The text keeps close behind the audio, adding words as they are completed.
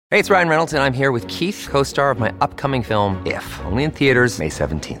Hey, it's Ryan Reynolds, and I'm here with Keith, co-star of my upcoming film, If, only in theaters May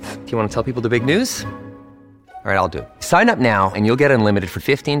 17th. Do you want to tell people the big news? All right, I'll do it. Sign up now and you'll get unlimited for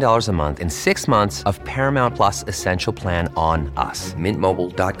 $15 a month and 6 months of Paramount Plus Essential Plan on us.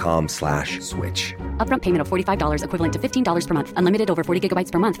 MintMobile.com/switch. Upfront payment of $45 equivalent to $15 per month. Unlimited over 40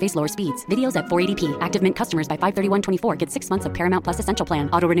 gigabytes per month. Face lower speeds. Videos at 480p. Active Mint customers by 531.24 get 6 months of Paramount Plus Essential Plan.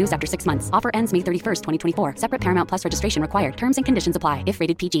 Auto renews after 6 months. Offer ends May 31st, 2024. Separate Paramount Plus registration required. Terms and conditions apply if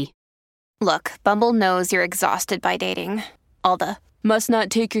rated PG. Look, Bumble knows you're exhausted by dating. All the must not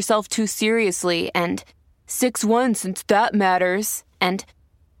take yourself too seriously and 6'1" since that matters. And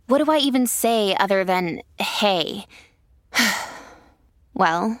what do I even say other than hey?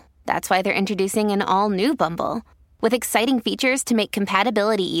 Well, that's why they're introducing an all-new Bumble with exciting features to make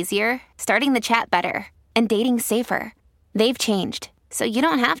compatibility easier, starting the chat better, and dating safer. They've changed, so you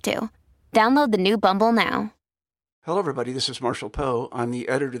don't have to. Download the new Bumble now. Hello, everybody. This is Marshall Poe. I'm the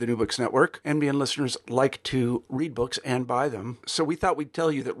editor of the New Books Network. NBN listeners like to read books and buy them. So we thought we'd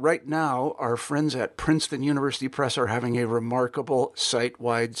tell you that right now, our friends at Princeton University Press are having a remarkable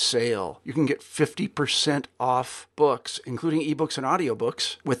site-wide sale. You can get 50% off books, including ebooks and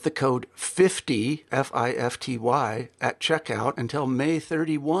audiobooks, with the code 50, F-I-F-T-Y, at checkout until May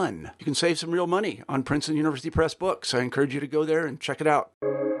 31. You can save some real money on Princeton University Press books. I encourage you to go there and check it out.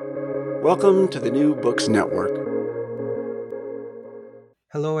 Welcome to the New Books Network.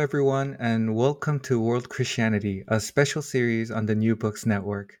 Hello, everyone, and welcome to World Christianity, a special series on the New Books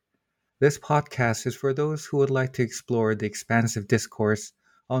Network. This podcast is for those who would like to explore the expansive discourse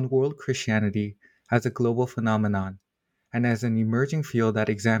on world Christianity as a global phenomenon and as an emerging field that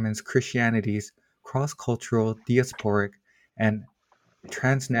examines Christianity's cross-cultural, diasporic, and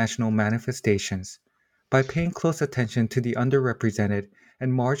transnational manifestations by paying close attention to the underrepresented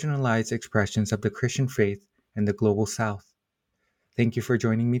and marginalized expressions of the Christian faith in the global South. Thank you for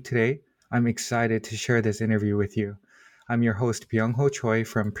joining me today. I'm excited to share this interview with you. I'm your host, Byung-Ho Choi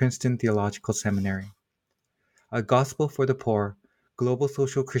from Princeton Theological Seminary. A Gospel for the Poor, Global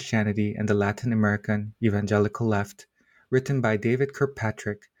Social Christianity and the Latin American Evangelical Left, written by David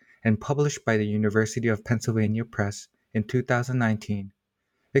Kirkpatrick and published by the University of Pennsylvania Press in 2019,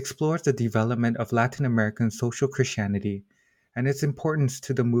 explores the development of Latin American social Christianity and its importance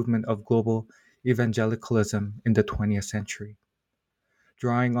to the movement of global evangelicalism in the 20th century.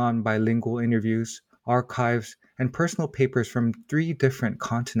 Drawing on bilingual interviews, archives, and personal papers from 3 different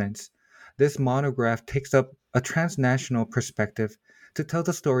continents, this monograph takes up a transnational perspective to tell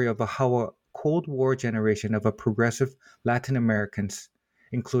the story of how a Cold War generation of progressive Latin Americans,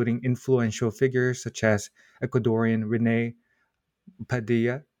 including influential figures such as Ecuadorian René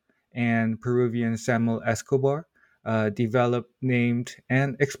Padilla and Peruvian Samuel Escobar, developed, named,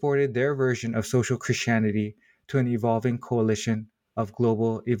 and exported their version of social Christianity to an evolving coalition of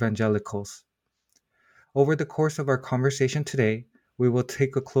global evangelicals. Over the course of our conversation today, we will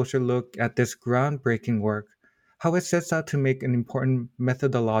take a closer look at this groundbreaking work, how it sets out to make an important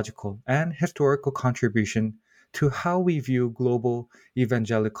methodological and historical contribution to how we view global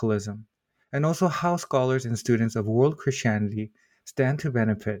evangelicalism, and also how scholars and students of world Christianity stand to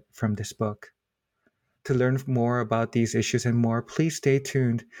benefit from this book. To learn more about these issues and more, please stay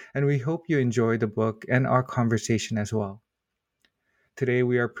tuned, and we hope you enjoy the book and our conversation as well. Today,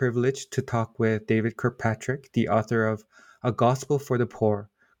 we are privileged to talk with David Kirkpatrick, the author of A Gospel for the Poor,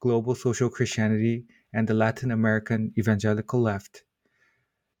 Global Social Christianity and the Latin American Evangelical Left.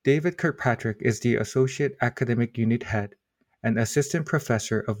 David Kirkpatrick is the Associate Academic Unit Head and Assistant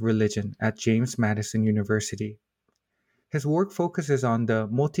Professor of Religion at James Madison University. His work focuses on the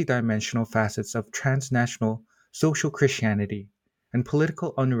multidimensional facets of transnational social Christianity and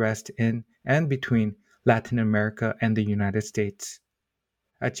political unrest in and between Latin America and the United States.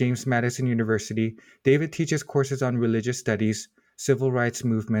 At James Madison University, David teaches courses on religious studies, civil rights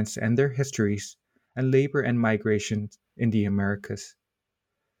movements and their histories, and labor and migration in the Americas.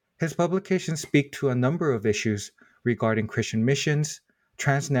 His publications speak to a number of issues regarding Christian missions,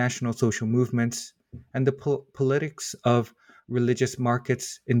 transnational social movements, and the politics of religious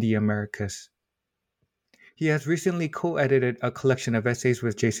markets in the Americas. He has recently co-edited a collection of essays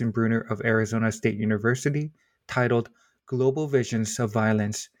with Jason Bruner of Arizona State University titled Global Visions of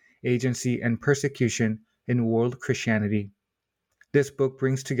Violence, Agency, and Persecution in World Christianity. This book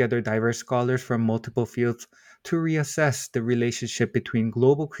brings together diverse scholars from multiple fields to reassess the relationship between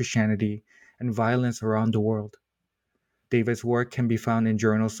global Christianity and violence around the world. David's work can be found in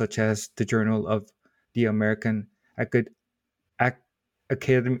journals such as the Journal of the American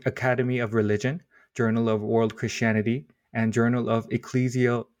Academy of Religion, Journal of World Christianity, and Journal of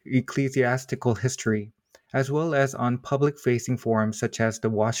Ecclesiastical History, as well as on public-facing forums such as the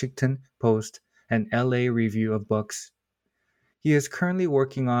Washington Post and LA Review of Books. He is currently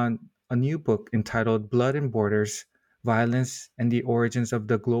working on a new book entitled Blood and Borders: Violence and the Origins of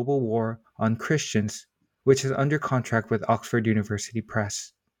the Global War on Christians, which is under contract with Oxford University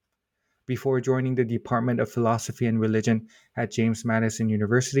Press. Before joining the Department of Philosophy and Religion at James Madison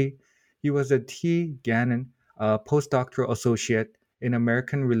University, he was a T. Gannon postdoctoral associate in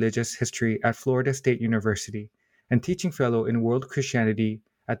American Religious History at Florida State University and teaching fellow in World Christianity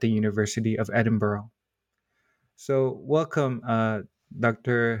at the University of Edinburgh. So, welcome,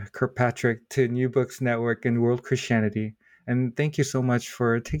 Dr. Kirkpatrick, to New Books Network and World Christianity. And thank you so much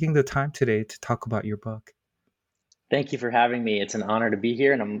for taking the time today to talk about your book. Thank you for having me. It's an honor to be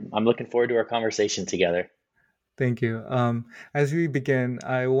here, and I'm looking forward to our conversation together. Thank you. As we begin,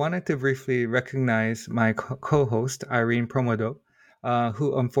 I wanted to briefly recognize my co-host, Irene Promodo,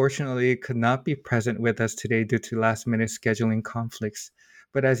 who unfortunately could not be present with us today due to last-minute scheduling conflicts.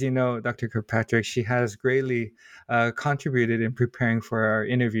 But as you know, Dr. Kirkpatrick, she has greatly contributed in preparing for our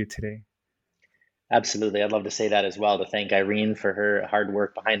interview today. Absolutely. I'd love to say that as well, to thank Irene for her hard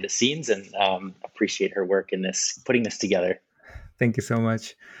work behind the scenes and appreciate her work in putting this together. Thank you so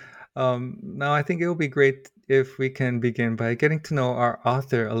much. Now, I think it will be great if we can begin by getting to know our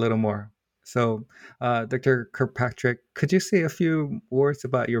author a little more. So, Dr. Kirkpatrick, could you say a few words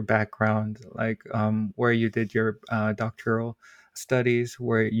about your background, like where you did your doctoral studies,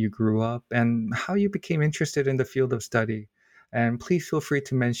 where you grew up, and how you became interested in the field of study? And please feel free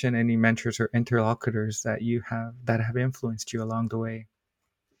to mention any mentors or interlocutors that you have that have influenced you along the way.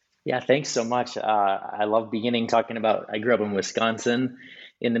 Yeah, thanks so much. I love beginning talking about, I grew up in Wisconsin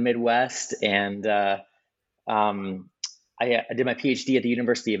in the Midwest, and I did my PhD at the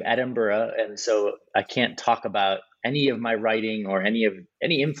University of Edinburgh. And so I can't talk about any of my writing or any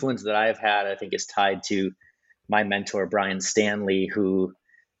influence that I've had, I think is tied to my mentor, Brian Stanley, who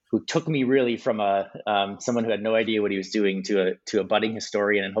took me really from someone who had no idea what he was doing to a budding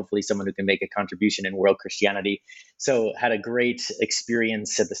historian, and hopefully someone who can make a contribution in world Christianity. So had a great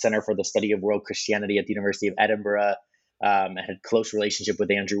experience at the Center for the Study of World Christianity at the University of Edinburgh. I had a close relationship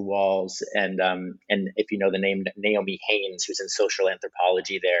with Andrew Walls and if you know the name, Naomi Haynes, who's in social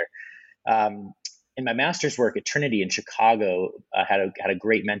anthropology there. In my master's work at Trinity in Chicago, I had a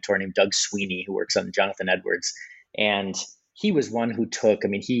great mentor named Doug Sweeney, who works on Jonathan Edwards. And he was one who took,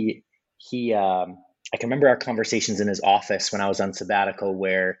 I can remember our conversations in his office when I was on sabbatical,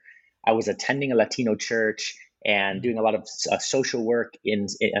 where I was attending a Latino church and doing a lot of social work in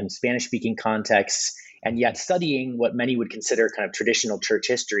Spanish-speaking contexts, and yet studying what many would consider kind of traditional church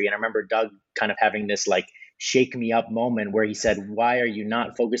history. And I remember Doug kind of having this like shake me up moment where he said, why are you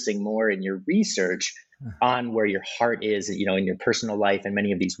not focusing more in your research on where your heart is, in your personal life and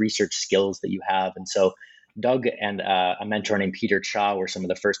many of these research skills that you have? And so Doug and a mentor named Peter Cha were some of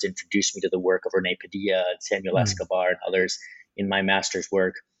the first to introduce me to the work of Rene Padilla and Samuel Escobar and others in my master's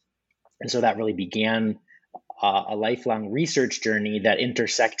work. And so that really began a lifelong research journey that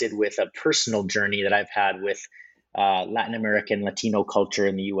intersected with a personal journey that I've had with Latin American Latino culture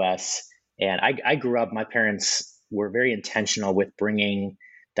in the U.S. And I grew up, my parents were very intentional with bringing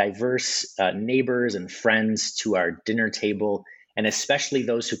diverse neighbors and friends to our dinner table, and especially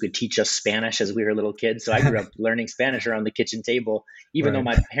those who could teach us Spanish as we were little kids. So I grew up learning Spanish around the kitchen table, even though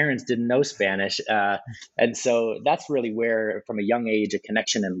my parents didn't know Spanish. And so that's really where, from a young age, a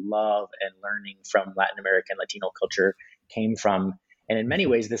connection and love and learning from Latin American Latino culture came from. And in many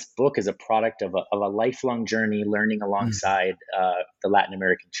ways, this book is a product of a lifelong journey learning alongside the Latin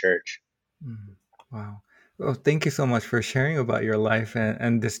American church. Wow. Well, thank you so much for sharing about your life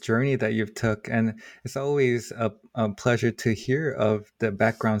and this journey that you've took. And it's always a pleasure to hear of the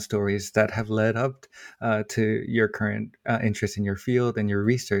background stories that have led up to your current interest in your field and your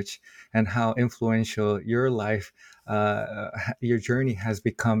research, and how influential your life, your journey has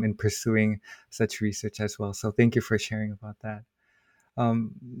become in pursuing such research as well. So thank you for sharing about that.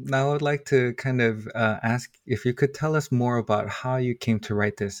 Now I would like to kind of ask if you could tell us more about how you came to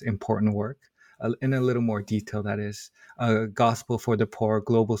write this important work. In a little more detail, that is, Gospel for the Poor,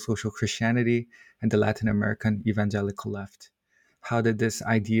 Global Social Christianity, and the Latin American Evangelical Left. How did this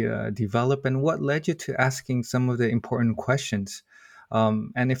idea develop, and what led you to asking some of the important questions?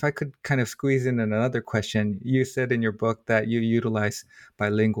 And if I could kind of squeeze in another question, you said in your book that you utilize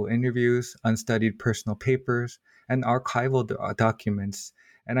bilingual interviews, unstudied personal papers, and archival documents.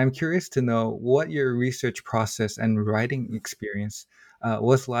 And I'm curious to know what your research process and writing experience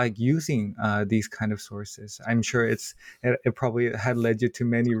was like using these kind of sources. I'm sure it probably had led you to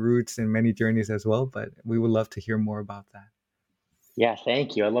many routes and many journeys as well, but we would love to hear more about that. Yeah,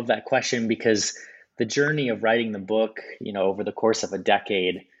 thank you. I love that question because the journey of writing the book, over the course of a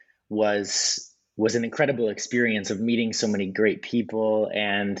decade was an incredible experience of meeting so many great people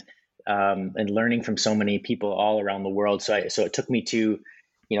and learning from so many people all around the world. So it took me to,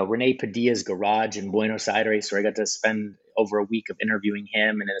 Rene Padilla's garage in Buenos Aires, where I got to spend over a week of interviewing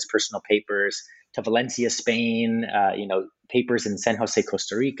him and his personal papers, to Valencia, Spain, papers in San Jose,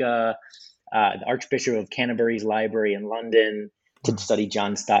 Costa Rica, the Archbishop of Canterbury's library in London, to study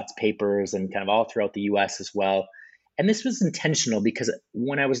John Stott's papers, and kind of all throughout the US as well. And this was intentional because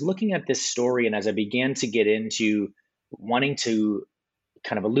when I was looking at this story, and as I began to get into wanting to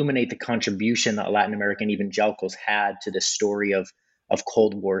kind of illuminate the contribution that Latin American evangelicals had to the story of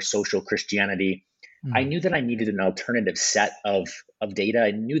Cold War social Christianity, I knew that I needed an alternative set of data.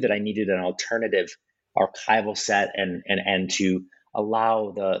 I knew that I needed an alternative archival set and to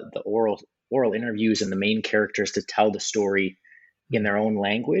allow the oral interviews and the main characters to tell the story in their own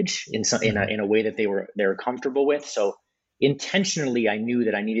language, in a way that they were comfortable with. So intentionally, I knew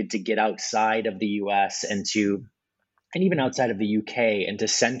that I needed to get outside of the US and even outside of the UK, and to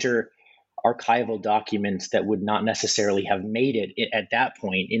center archival documents that would not necessarily have made it at that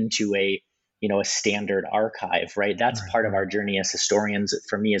point into a standard archive, right? That's part of our journey as historians,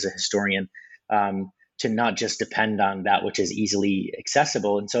 for me as a historian, to not just depend on that which is easily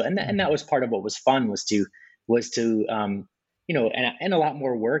accessible. And that was part of what was fun, was to and a lot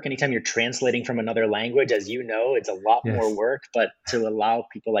more work. Anytime you're translating from another language, as you know, it's a lot more work, but to allow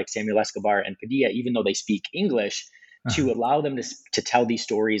people like Samuel Escobar and Padilla, even though they speak English, to allow them to tell these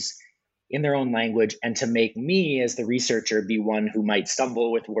stories in their own language, and to make me as the researcher be one who might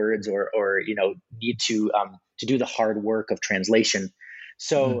stumble with words or need to do the hard work of translation.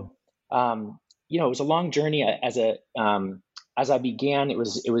 So it was a long journey. As I began, it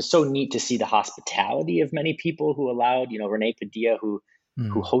was so neat to see the hospitality of many people who allowed, Rene Padilla, who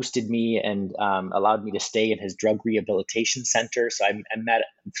hosted me and allowed me to stay in his drug rehabilitation center. So I met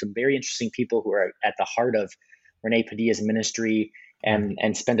some very interesting people who are at the heart of Rene Padilla's ministry,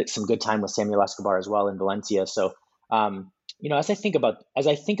 and spend some good time with Samuel Escobar as well in Valencia. So, as I think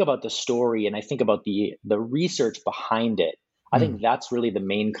about the story, and I think about the research behind it, I think that's really the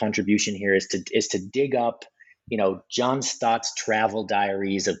main contribution here, is to dig up, John Stott's travel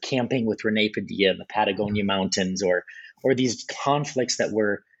diaries of camping with Rene Padilla in the Patagonia Mountains, or these conflicts that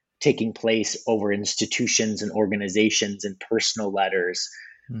were taking place over institutions and organizations and personal letters.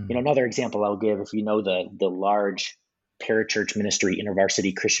 Another example I'll give, if you know the large parachurch ministry,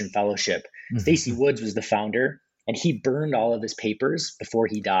 InterVarsity Christian Fellowship, Stacy Woods was the founder, and he burned all of his papers before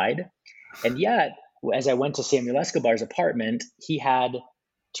he died. And yet, as I went to Samuel Escobar's apartment, he had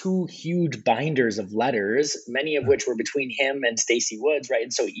 2 huge binders of letters, many of which were between him and Stacy Woods, right?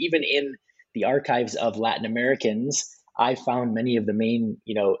 And so even in the archives of Latin Americans, I found many of the main,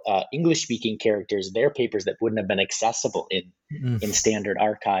 English-speaking characters, their papers that wouldn't have been accessible in standard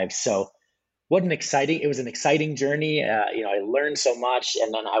archives. So it was an exciting journey. I learned so much,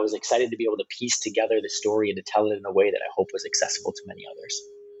 and then I was excited to be able to piece together the story and to tell it in a way that I hope was accessible to many others.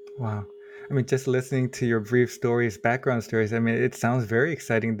 Wow. I mean, just listening to your brief background stories, I mean, it sounds very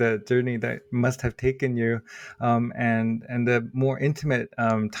exciting, the journey that must have taken you, and the more intimate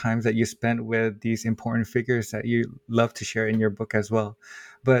times that you spent with these important figures that you love to share in your book as well.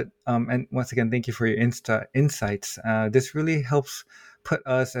 But, and once again, thank you for your insights. This really helps put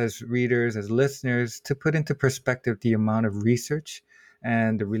us as readers, as listeners, to put into perspective the amount of research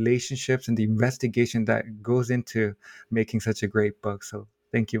and the relationships and the investigation that goes into making such a great book. So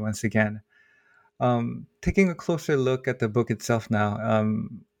thank you once again. Taking a closer look at the book itself now,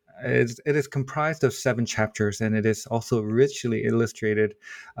 it is comprised of 7 chapters, and it is also richly illustrated,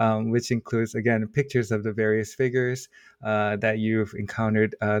 which includes, again, pictures of the various figures that you've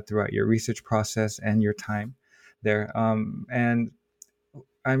encountered throughout your research process and your time there. And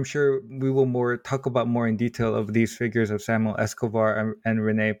I'm sure we will talk about more in detail of these figures of Samuel Escobar and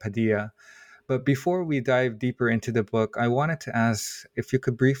Rene Padilla. But before we dive deeper into the book, I wanted to ask if you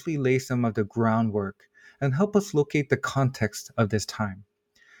could briefly lay some of the groundwork and help us locate the context of this time.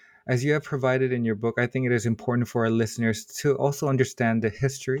 As you have provided in your book, I think it is important for our listeners to also understand the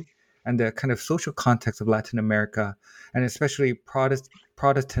history and the kind of social context of Latin America, and especially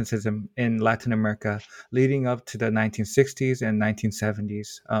Protestantism in Latin America leading up to the 1960s and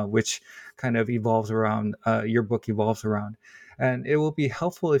 1970s, which kind of evolves around, your book evolves around. And it will be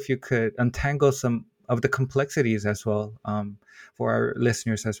helpful if you could untangle some of the complexities as well, for our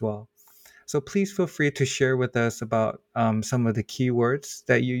listeners as well. So please feel free to share with us about some of the keywords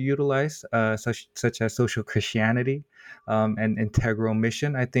that you utilize, such as social Christianity and integral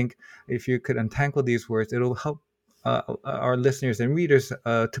mission. I think if you could untangle these words, it'll help our listeners and readers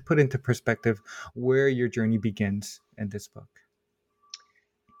to put into perspective where your journey begins in this book.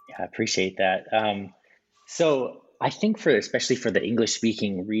 Yeah, I appreciate that. So I think especially for the English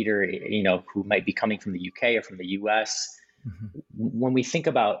speaking reader, who might be coming from the UK or from the US, when we think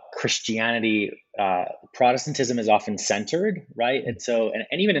about Christianity, Protestantism is often centered, right? And so,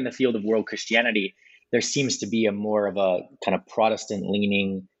 and even in the field of world Christianity, there seems to be a more of a kind of Protestant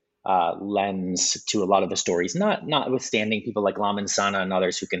leaning lens to a lot of the stories, notwithstanding people like Lamin Sanneh and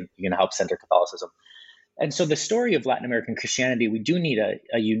others who can help center Catholicism. And so the story of Latin American Christianity, we do need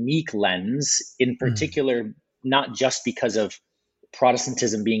a unique lens, in particular, not just because of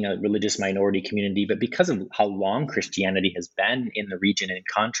Protestantism being a religious minority community, but because of how long Christianity has been in the region, in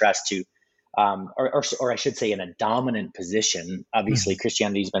contrast to, or I should say, in a dominant position. Obviously,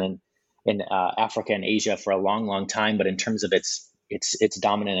 Christianity has been in Africa and Asia for a long, long time, but in terms of its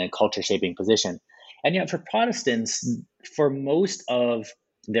dominant and culture shaping position. And yet for Protestants, for most of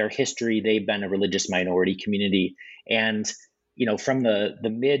their history, they've been a religious minority community. And, from the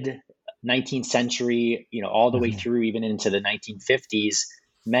mid 19th century, all the way through even into the 1950s,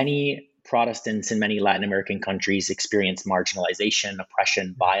 many Protestants in many Latin American countries experienced marginalization,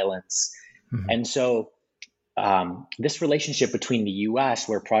 oppression, violence. And so this relationship between the US,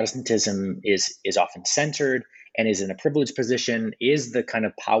 where Protestantism is often centered and is in a privileged position, is the kind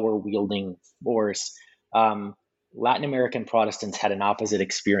of power wielding force. Latin American Protestants had an opposite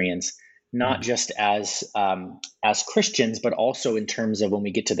experience, not just as Christians, but also in terms of when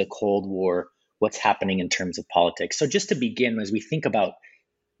we get to the Cold War, what's happening in terms of politics. So just to begin, as we think about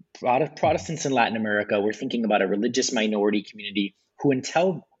Protestants in Latin America, we're thinking about a religious minority community who,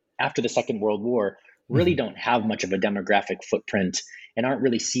 until after the Second World War, really don't have much of a demographic footprint and aren't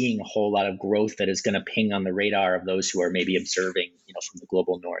really seeing a whole lot of growth that is going to ping on the radar of those who are maybe observing, from the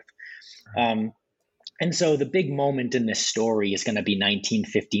global north. And so the big moment in this story is going to be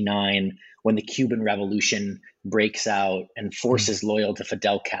 1959, when the Cuban Revolution breaks out and forces loyal to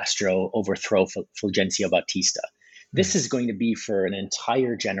Fidel Castro overthrow Fulgencio Batista. This is going to be for an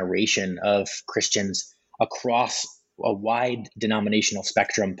entire generation of Christians across a wide denominational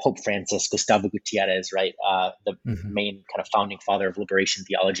spectrum. Pope Francis, Gustavo Gutierrez, right, the main kind of founding father of liberation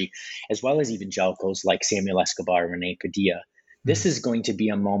theology, as well as evangelicals like Samuel Escobar, Rene Padilla. This is going to be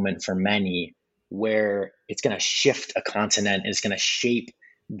a moment for many where it's going to shift a continent. It's going to shape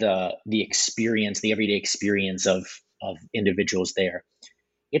the experience, the everyday experience of individuals there.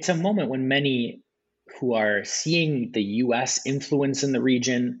 It's a moment when many who are seeing the U.S. influence in the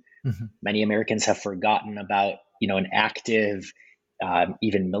region, many Americans have forgotten about, an active,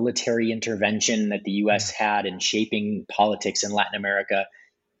 even military intervention that the U.S. had in shaping politics in Latin America.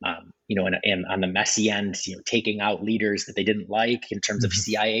 And on the messy end, taking out leaders that they didn't like in terms of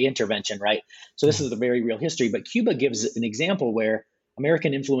CIA intervention, right? So this is a very real history. But Cuba gives an example where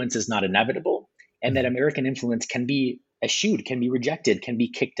American influence is not inevitable, and that American influence can be eschewed, can be rejected, can be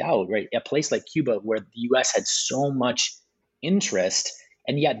kicked out, right? A place like Cuba, where the U.S. had so much interest,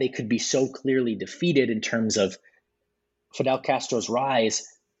 and yet they could be so clearly defeated in terms of Fidel Castro's rise,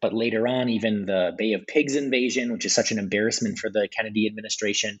 but later on, even the Bay of Pigs invasion, which is such an embarrassment for the Kennedy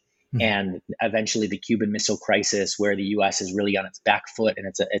administration, and eventually the Cuban Missile Crisis, where the U.S. is really on its back foot, and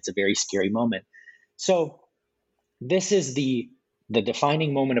it's a very scary moment. So this is the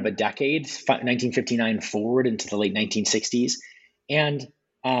defining moment of a decade, 1959 forward into the late 1960s. And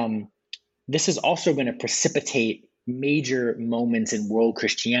this is also going to precipitate major moments in world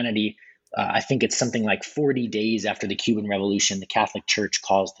Christianity. I think it's something like 40 days after the Cuban Revolution, the Catholic Church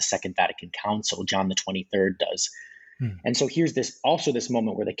calls the Second Vatican Council. John the 23rd does. And so here's this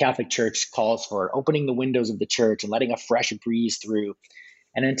moment where the Catholic Church calls for opening the windows of the church and letting a fresh breeze through.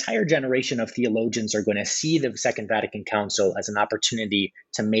 An entire generation of theologians are going to see the Second Vatican Council as an opportunity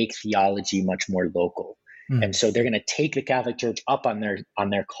to make theology much more local. And so they're going to take the Catholic Church up on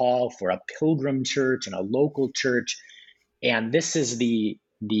their call for a pilgrim church and a local church. And this is the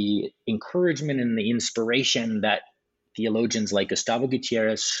encouragement and the inspiration that theologians like Gustavo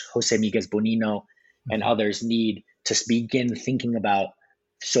Gutierrez, Jose Miguel Bonino, and others need to begin thinking about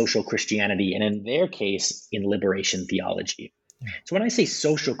social Christianity, and in their case, in liberation theology. So when I say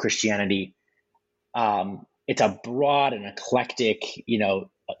social Christianity, it's a broad and eclectic,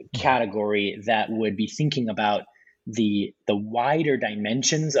 category that would be thinking about the wider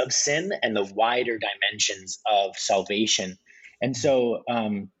dimensions of sin and the wider dimensions of salvation. And so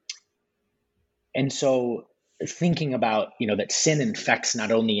thinking about, that sin infects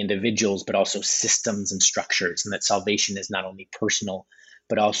not only individuals, but also systems and structures, and that salvation is not only personal,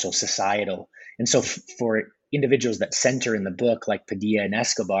 but also societal. And so for individuals that center in the book, like Padilla and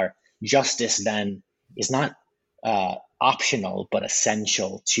Escobar, justice then is not optional but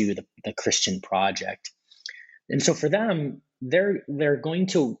essential to the Christian project. And so for them, they're going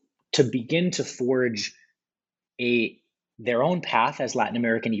to begin to forge their own path as Latin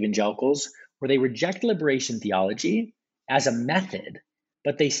American evangelicals, where they reject liberation theology as a method,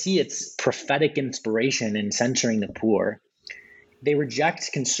 but they see its prophetic inspiration in centering the poor. They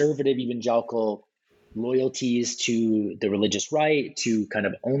reject conservative evangelical loyalties to the religious right, to kind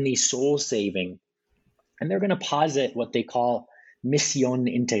of only soul saving. And they're going to posit what they call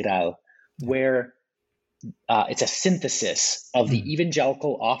misión integral, where it's a synthesis of the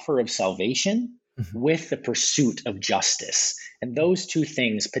evangelical offer of salvation with the pursuit of justice. And those two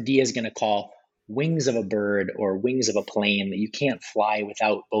things, Padilla is going to call wings of a bird or wings of a plane, that you can't fly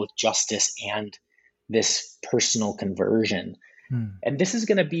without both justice and this personal conversion. And this is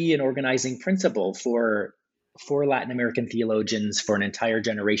going to be an organizing principle for Latin American theologians, for an entire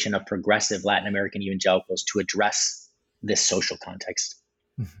generation of progressive Latin American evangelicals to address this social context.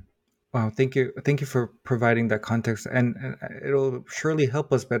 Wow, thank you for providing that context, and it'll surely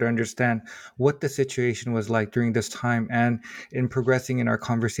help us better understand what the situation was like during this time and in progressing in our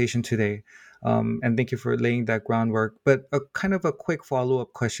conversation today. And thank you for laying that groundwork. But a kind of a quick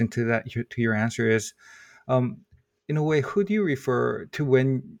follow-up question to that, to your answer is, in a way, who do you refer to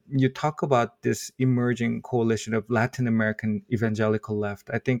when you talk about this emerging coalition of Latin American evangelical left?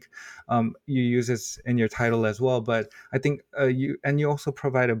 I think you use this in your title as well, but I think you also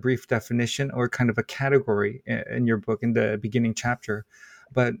provide a brief definition or kind of a category in your book in the beginning chapter.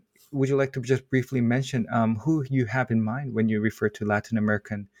 But would you like to just briefly mention who you have in mind when you refer to Latin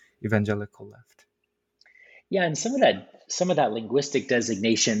American evangelical left? Yeah, and some of that linguistic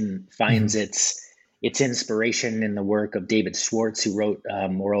designation finds its inspiration in the work of David Schwartz, who wrote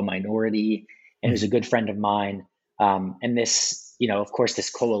Moral Minority, and who's a good friend of mine. And this, of course, this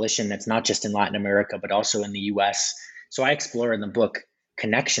coalition that's not just in Latin America, but also in the US. So I explore in the book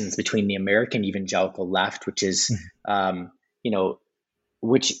connections between the American evangelical left, which is,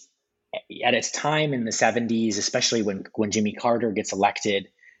 which at its time in the 70s, especially when Jimmy Carter gets elected,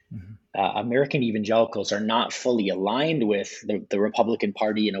 American evangelicals are not fully aligned with the Republican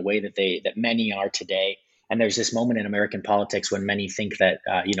Party in a way that many are today. And there's this moment in American politics when many think that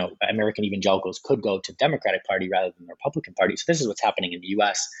American evangelicals could go to the Democratic Party rather than the Republican Party. So this is what's happening in the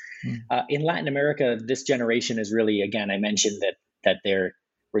U.S. In Latin America, this generation is really, again, I mentioned that they're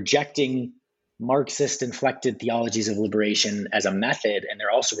rejecting Marxist inflected theologies of liberation as a method, and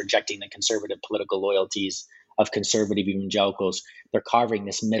they're also rejecting the conservative political loyalties of conservative evangelicals. They're carving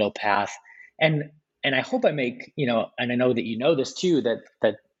this middle path. And I hope I make, and I know that you know this too,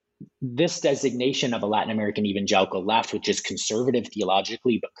 that this designation of a Latin American evangelical left, which is conservative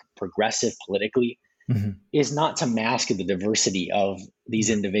theologically, but progressive politically, is not to mask the diversity of these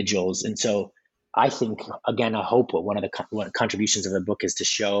individuals. And so I think, again, I hope one of the contributions of the book is to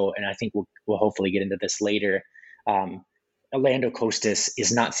show, and I think we'll hopefully get into this later, Orlando Costas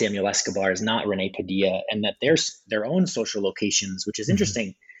is not Samuel Escobar, is not Rene Padilla, and that there's their own social locations, which is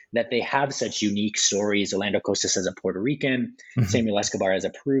interesting that they have such unique stories. Orlando Costas as a Puerto Rican, Samuel Escobar as a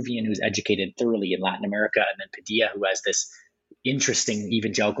Peruvian who's educated thoroughly in Latin America, and then Padilla who has this interesting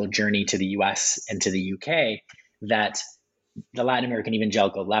evangelical journey to the US and to the UK, that the Latin American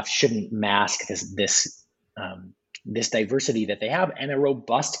evangelical left shouldn't mask this diversity that they have, and a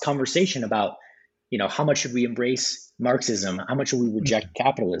robust conversation about, how much should we embrace Marxism? How much should we reject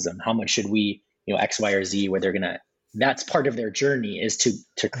capitalism? How much should we, X, Y, or Z, where that's part of their journey, is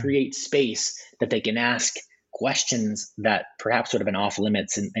to create space that they can ask questions that perhaps would have been off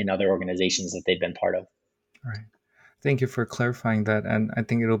limits in other organizations that they've been part of. Right. Thank you for clarifying that. And I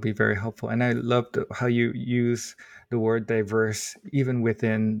think it'll be very helpful. And I loved how you use the word diverse, even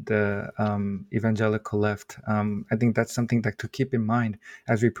within the evangelical left. I think that's something to keep in mind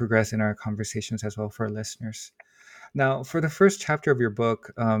as we progress in our conversations as well for our listeners. Now, for the first chapter of your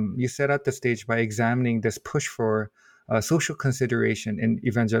book, you set out the stage by examining this push for social consideration in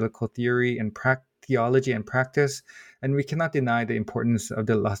evangelical theory and theology and practice. And we cannot deny the importance of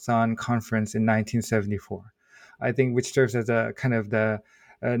the Lausanne Conference in 1974. I think, which serves as a kind of the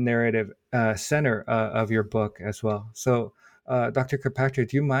narrative center of your book as well. So, Dr. Kirkpatrick,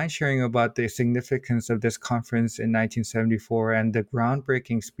 do you mind sharing about the significance of this conference in 1974 and the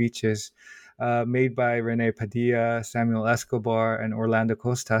groundbreaking speeches made by Rene Padilla, Samuel Escobar, and Orlando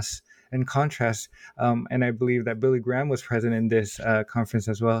Costas? In contrast, and I believe that Billy Graham was present in this conference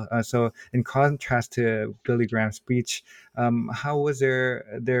as well. So, in contrast to Billy Graham's speech, how was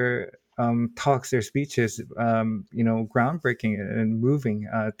their talks, their speeches, groundbreaking and moving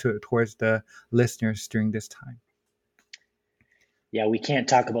towards the listeners during this time? Yeah, we can't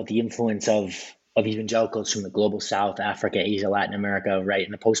talk about the influence of of evangelicals from the global South, Africa, Asia, Latin America, right,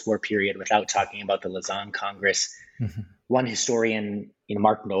 in the post-war period without talking about the Lausanne Congress. Mm-hmm. One historian,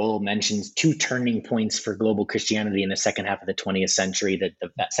 Mark Noll, mentions two turning points for global Christianity in the second half of the 20th century, the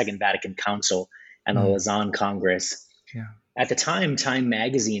Second Vatican Council and the Lausanne Congress. Yeah. At the time, Time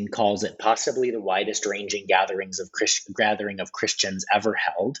magazine calls it possibly the widest ranging gathering of Christians ever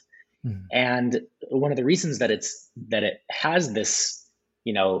held. Mm. And one of the reasons that it has this,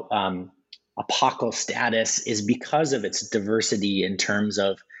 apocal status is because of its diversity in terms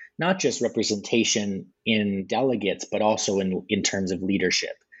of not just representation in delegates, but also in terms of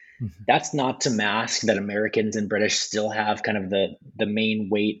leadership. Mm-hmm. That's not to mask that Americans and British still have kind of the main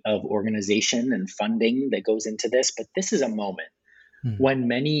weight of organization and funding that goes into this. But this is a moment when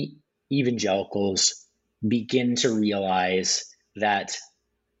many evangelicals begin to realize that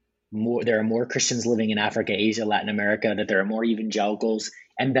there are more Christians living in Africa, Asia, Latin America, that there are more evangelicals,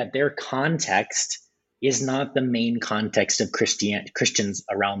 and that their context is not the main context of Christians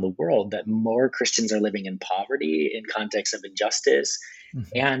around the world, that more Christians are living in poverty, in context of injustice. Mm-hmm.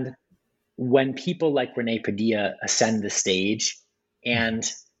 And when people like Rene Padilla ascend the stage and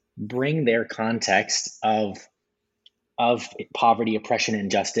bring their context of poverty, oppression, and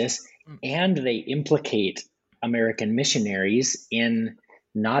injustice, and they implicate American missionaries in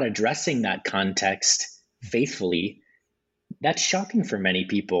not addressing that context faithfully, that's shocking for many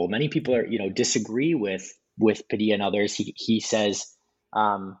people. Many people are, disagree with Padilla and others. He says,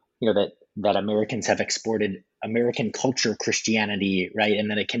 that Americans have exported American culture Christianity, right?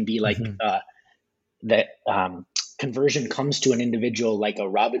 And that it can be like that conversion comes to an individual like a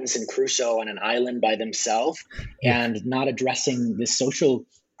Robinson Crusoe on an island by themselves and not addressing the social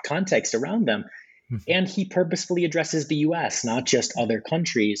context around them. And he purposefully addresses the U.S., not just other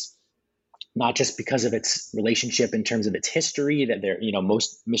countries, not just because of its relationship in terms of its history, that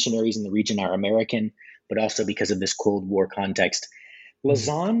most missionaries in the region are American, but also because of this Cold War context.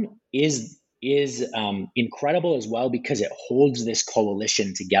 Lausanne is incredible as well because it holds this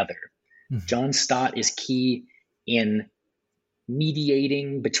coalition together. Mm-hmm. John Stott is key in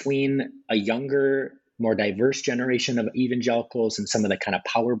mediating between a younger, more diverse generation of evangelicals and some of the kind of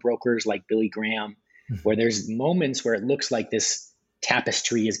power brokers like Billy Graham, where there's moments where it looks like this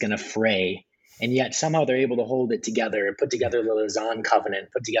tapestry is going to fray, and yet somehow they're able to hold it together and put together the Lausanne Covenant,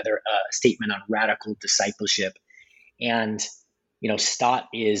 put together a statement on radical discipleship. And, Stott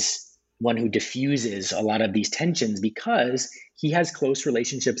is one who diffuses a lot of these tensions because he has close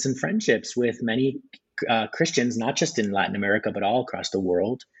relationships and friendships with many Christians, not just in Latin America, but all across the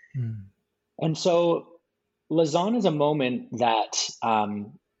world. Mm. And so Lausanne is a moment that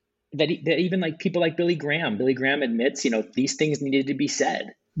even like people like Billy Graham admits, these things needed to be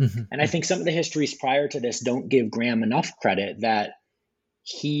said. Mm-hmm. And I think some of the histories prior to this don't give Graham enough credit that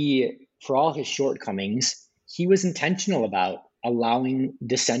he, for all his shortcomings, he was intentional about allowing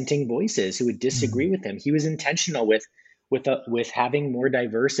dissenting voices who would disagree with him. He was intentional with having more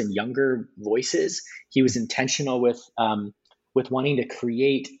diverse and younger voices. He was intentional with wanting to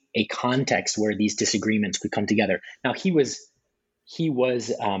create a context where these disagreements could come together. Now, he was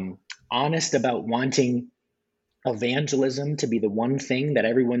honest about wanting evangelism to be the one thing that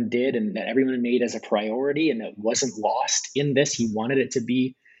everyone did and that everyone made as a priority, and that wasn't lost in this. He wanted it to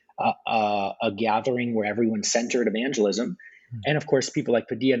be a gathering where everyone centered evangelism. And of course, people like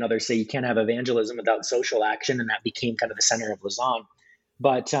Padilla and others say you can't have evangelism without social action, and that became kind of the center of Lausanne.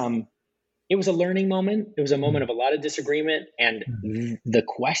 But it was a learning moment. It was a moment of a lot of disagreement, and the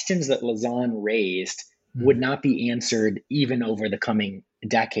questions that Lausanne raised would not be answered even over the coming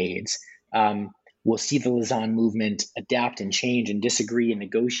decades. We'll see the Lausanne movement adapt and change and disagree and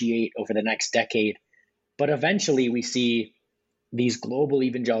negotiate over the next decade. But eventually we see these global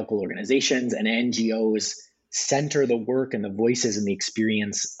evangelical organizations and NGOs center the work and the voices and the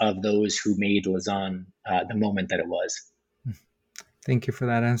experience of those who made Lausanne the moment that it was. Thank you for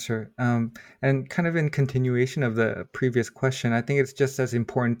that answer. And kind of in continuation of the previous question, I think it's just as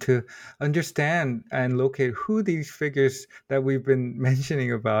important to understand and locate who these figures that we've been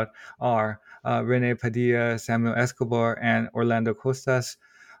mentioning about are. Rene Padilla, Samuel Escobar, and Orlando Costas,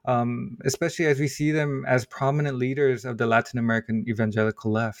 especially as we see them as prominent leaders of the Latin American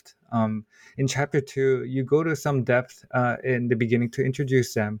evangelical left. In chapter 2, you go to some depth in the beginning to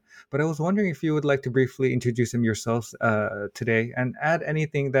introduce them, but I was wondering if you would like to briefly introduce them yourselves today and add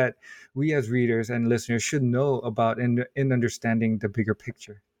anything that we as readers and listeners should know about in understanding the bigger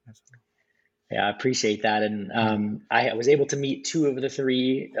picture. Yeah, I appreciate that. And I was able to meet two of the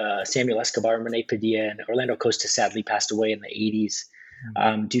three, Samuel Escobar and Rene Padilla, and Orlando Costas sadly passed away in the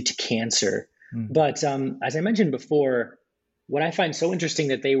 80s due to cancer. But as I mentioned before, what I find so interesting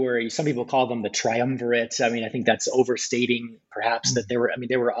that they were, some people call them the triumvirate. I mean, I think that's overstating perhaps that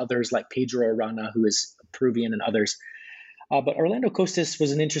there were others like Pedro Arana, who is Peruvian, and others. But Orlando Costas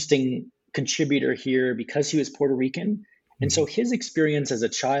was an interesting contributor here because he was Puerto Rican. And so his experience as a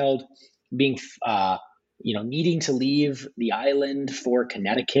child being, needing to leave the island for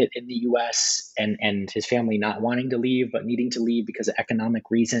Connecticut in the US, and his family not wanting to leave, but needing to leave because of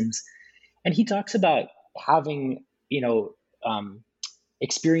economic reasons. And he talks about having,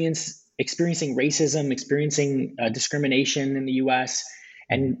 experiencing racism, experiencing discrimination in the US.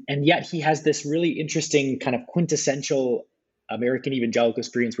 And yet he has this really interesting kind of quintessential American evangelical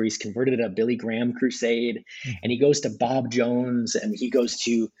experience where he's converted at a Billy Graham crusade, and he goes to Bob Jones, and he goes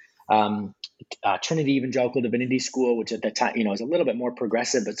to Trinity Evangelical Divinity School, which at the time, is a little bit more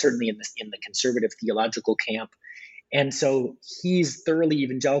progressive, but certainly in the conservative theological camp. And so he's thoroughly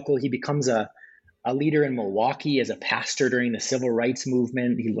evangelical. He becomes a leader in Milwaukee as a pastor during the civil rights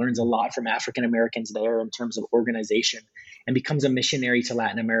movement. He learns a lot from African Americans there in terms of organization, and becomes a missionary to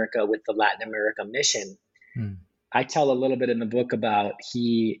Latin America with the Latin America Mission. I tell a little bit in the book about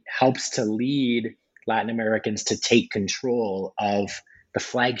he helps to lead Latin Americans to take control of the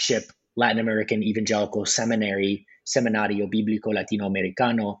flagship Latin American evangelical seminary, Seminario Bíblico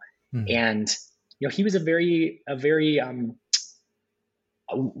Latinoamericano. And, he was a very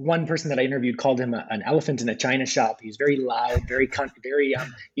one person that I interviewed called him an elephant in a china shop. He was very loud,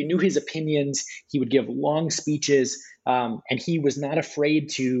 you knew his opinions. He would give long speeches, and he was not afraid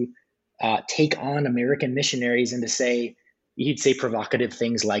to take on American missionaries and to say, he'd say provocative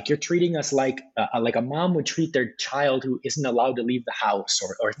things like, "You're treating us like a mom would treat their child who isn't allowed to leave the house,"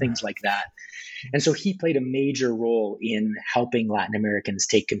 or things like that. And so he played a major role in helping Latin Americans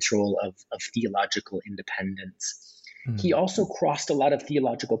take control of theological independence. He also crossed a lot of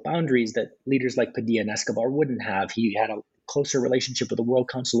theological boundaries that leaders like Padilla and Escobar wouldn't have. He had a closer relationship with the World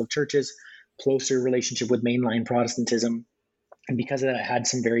Council of Churches, closer relationship with mainline Protestantism, and because of that, had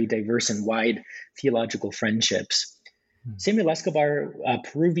some very diverse and wide theological friendships. Samuel Escobar, a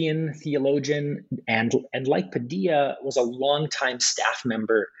Peruvian theologian, and like Padilla, was a longtime staff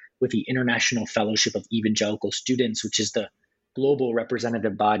member with the International Fellowship of Evangelical Students, which is the global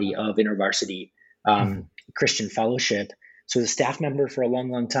representative body of InterVarsity Christian Fellowship. So he was a staff member for a long,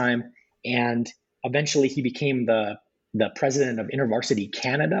 long time. And eventually he became the president of InterVarsity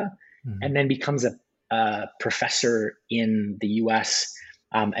Canada, and then becomes a professor in the US.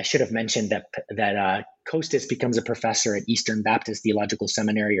 I should have mentioned that Costas becomes a professor at Eastern Baptist Theological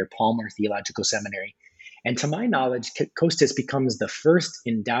Seminary, or Palmer Theological Seminary. And to my knowledge, Costas becomes the first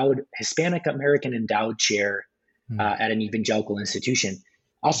Hispanic American endowed chair at an evangelical institution.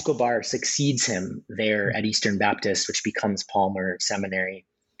 Escobar succeeds him there at Eastern Baptist, which becomes Palmer Seminary.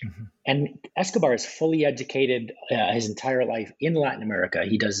 And Escobar is fully educated his entire life in Latin America.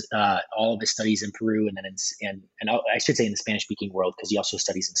 He does all of his studies in Peru, and then and I should say in the Spanish-speaking world, because he also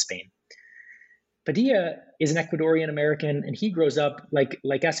studies in Spain. Padilla is an Ecuadorian American, and he grows up like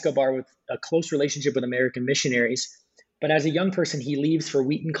Escobar with a close relationship with American missionaries. But as a young person, he leaves for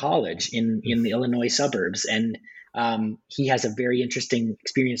Wheaton College in the Illinois suburbs, and he has a very interesting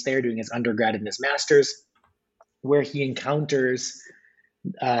experience there, doing his undergrad and his master's, where he encounters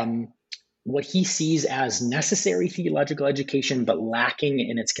what he sees as necessary theological education, but lacking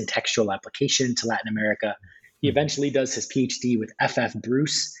in its contextual application to Latin America. He eventually does his PhD with F.F.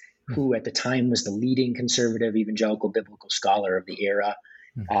 Bruce, who at the time was the leading conservative evangelical biblical scholar of the era,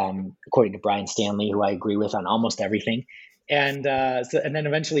 according to Brian Stanley, who I agree with on almost everything. And then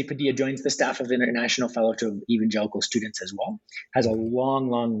eventually Padilla joins the staff of the International Fellowship of Evangelical Students as well. Has a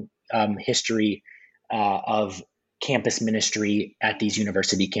long history of campus ministry at these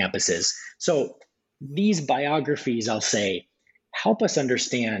university campuses. So these biographies, I'll say, help us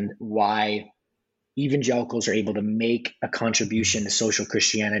understand why evangelicals are able to make a contribution to social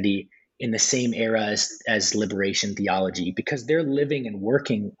Christianity in the same era as liberation theology, because they're living and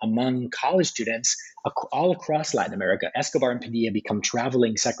working among college students all across Latin America. Escobar and Padilla become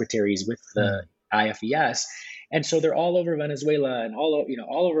traveling secretaries with the IFES. And so they're all over Venezuela and all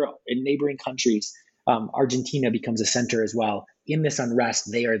over in neighboring countries. Argentina becomes a center as well. In this unrest,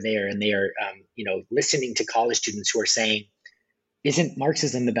 they are there, and they are, listening to college students who are saying, isn't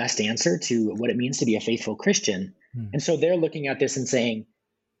Marxism the best answer to what it means to be a faithful Christian? And so they're looking at this and saying,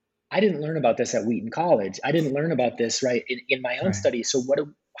 I didn't learn about this at Wheaton College. I didn't learn about this in my own studies. So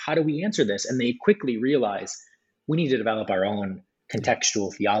how do we answer this? And they quickly realize we need to develop our own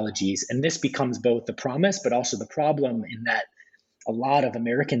contextual theologies. And this becomes both the promise, but also the problem, in that a lot of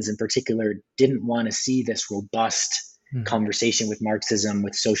Americans in particular didn't want to see this robust conversation with Marxism,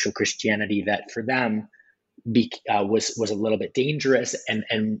 with social Christianity, that for them was a little bit dangerous,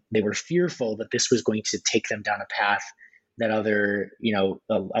 and they were fearful that this was going to take them down a path that of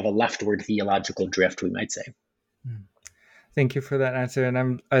a leftward theological drift, we might say. Thank you for that answer,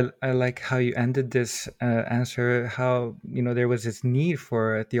 and I like how you ended this answer. How there was this need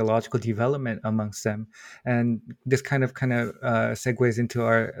for theological development amongst them, and this kind of segues into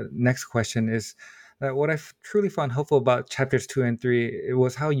our next question. Is what I truly found helpful about chapters 2 and 3 it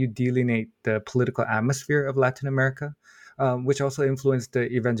was how you delineate the political atmosphere of Latin America, which also influenced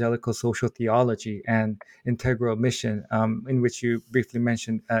the evangelical social theology and integral mission, in which you briefly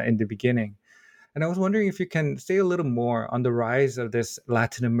mentioned in the beginning. And I was wondering if you can say a little more on the rise of this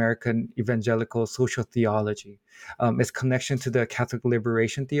Latin American evangelical social theology, its connection to the Catholic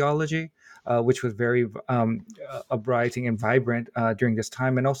liberation theology, which was very uprising and vibrant during this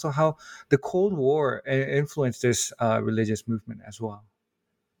time, and also how the Cold War influenced this religious movement as well.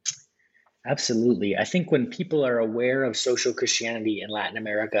 Absolutely. I think when people are aware of social Christianity in Latin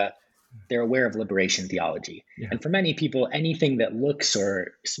America, they're aware of liberation theology. Yeah. And for many people, anything that looks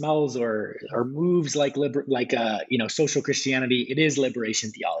or smells or moves like social Christianity, it is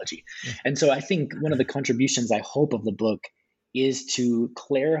liberation theology. Yeah. And so I think one of the contributions I hope of the book is to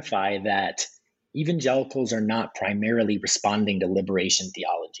clarify that evangelicals are not primarily responding to liberation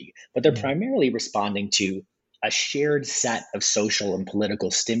theology, but they're primarily responding to a shared set of social and political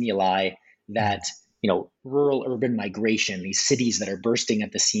stimuli that rural urban migration, these cities that are bursting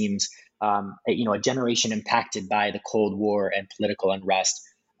at the seams, a generation impacted by the Cold War and political unrest,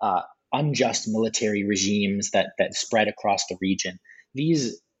 unjust military regimes that spread across the region.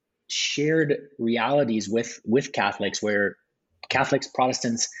 These shared realities with Catholics, where Catholics,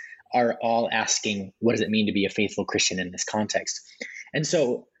 Protestants are all asking, what does it mean to be a faithful Christian in this context? And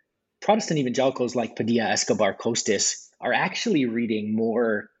so Protestant evangelicals like Padilla, Escobar, Costis are actually reading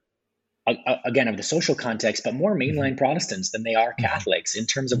more again, of the social context, but more mainline Protestants than they are Catholics in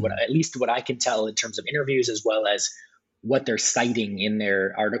terms of at least what I can tell in terms of interviews, as well as what they're citing in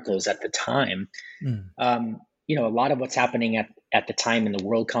their articles at the time. A lot of what's happening at the time in the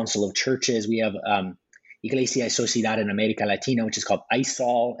World Council of Churches, we have Iglesia y Sociedad in America Latina, which is called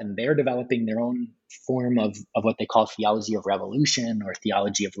ISOL, and they're developing their own form of what they call theology of revolution or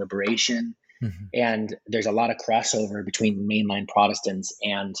theology of liberation. And there's a lot of crossover between mainline Protestants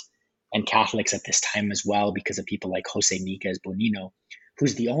and Catholics at this time as well, because of people like Jose Miquez Bonino,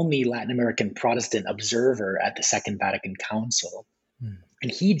 who's the only Latin American Protestant observer at the Second Vatican Council.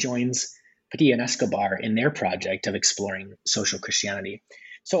 And he joins Padilla and Escobar in their project of exploring social Christianity.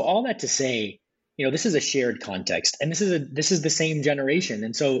 So all that to say, this is a shared context, and this is the same generation.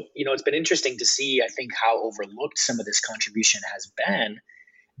 And so, it's been interesting to see, I think, how overlooked some of this contribution has been,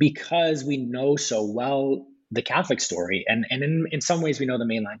 because we know so well the Catholic story, and in some ways we know the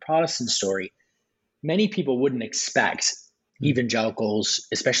mainline Protestant story. Many people wouldn't expect evangelicals,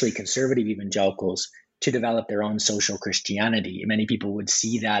 especially conservative evangelicals, to develop their own social Christianity. Many people would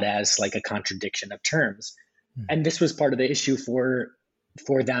see that as like a contradiction of terms. And this was part of the issue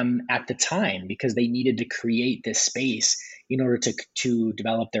for them at the time, because they needed to create this space in order to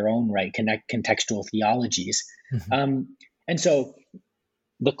develop their own contextual theologies. And so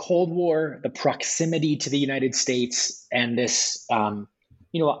the Cold War, the proximity to the United States, and this,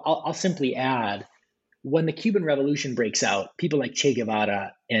 I'll simply add, when the Cuban Revolution breaks out, people like Che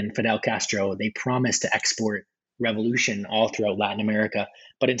Guevara and Fidel Castro, they promise to export revolution all throughout Latin America.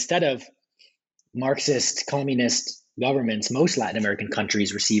 But instead of Marxist, communist governments, most Latin American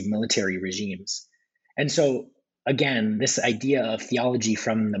countries receive military regimes. And so, again, this idea of theology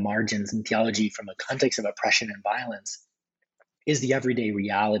from the margins and theology from a context of oppression and violence is the everyday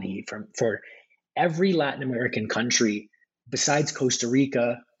reality for every Latin American country besides Costa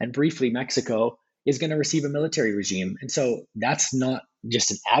Rica and briefly Mexico is going to receive a military regime. And so that's not just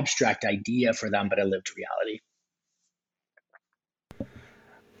an abstract idea for them, but a lived reality.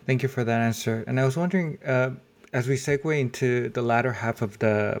 Thank you for that answer. And I was wondering, as we segue into the latter half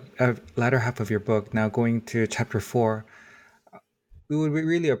of your book, now going to chapter 4, we would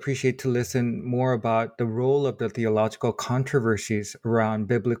really appreciate to listen more about the role of the theological controversies around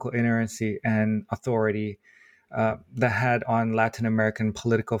biblical inerrancy and authority that had on Latin American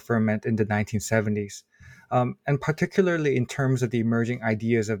political ferment in the 1970s, and particularly in terms of the emerging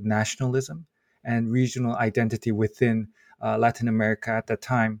ideas of nationalism and regional identity within Latin America at that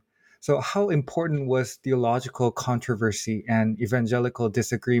time. So how important was theological controversy and evangelical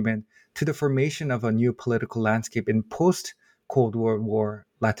disagreement to the formation of a new political landscape in post-Cold War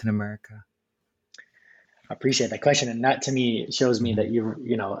Latin America? I appreciate that question. And that to me shows me that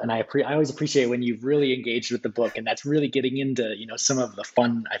and I always appreciate when you've really engaged with the book, and that's really getting into, some of the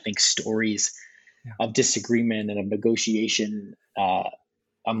fun, I think, stories of disagreement and of negotiation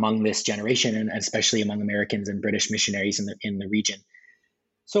among this generation, and especially among Americans and British missionaries in the region.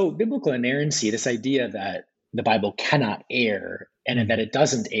 So biblical inerrancy, this idea that the Bible cannot err and that it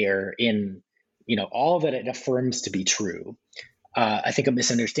doesn't err in all that it affirms to be true. I think a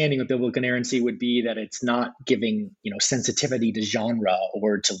misunderstanding of biblical inerrancy would be that it's not giving sensitivity to genre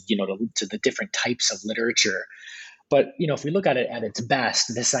or to the different types of literature. But if we look at it at its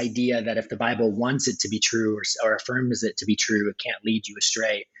best, this idea that if the Bible wants it to be true or affirms it to be true, it can't lead you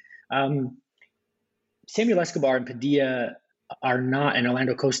astray. Samuel Escobar and Padilla are not, and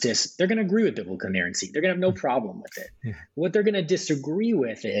Orlando Costis, they're going to agree with biblical inerrancy. They're going to have no problem with it. Yeah. What they're going to disagree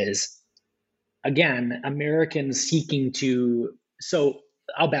with is, again, Americans seeking to. So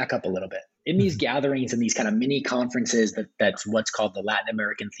I'll back up a little bit. In these gatherings and these kind of mini conferences, that's what's called the Latin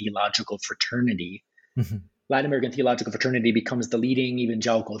American Theological Fraternity. Latin American Theological Fraternity becomes the leading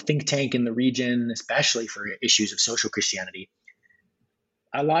evangelical think tank in the region, especially for issues of social Christianity.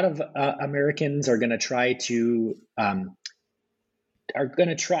 A lot of Americans are going to try to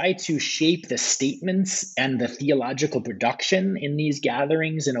shape the statements and the theological production in these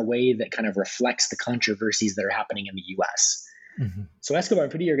gatherings in a way that kind of reflects the controversies that are happening in the U.S. So Escobar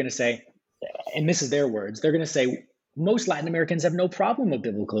and Padilla are going to say, and this is their words, they're going to say, most Latin Americans have no problem with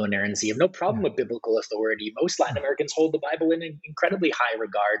biblical inerrancy, have no problem with biblical authority. Most Latin Americans hold the Bible in an incredibly high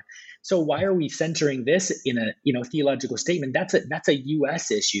regard. So why are we centering this in a theological statement? That's a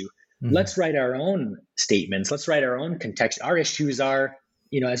U.S. issue. Let's write our own statements. Let's write our own context. Our issues are,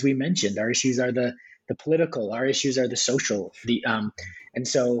 as we mentioned, our issues are the political. Our issues are the social. And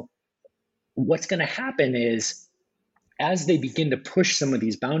so what's going to happen is, as they begin to push some of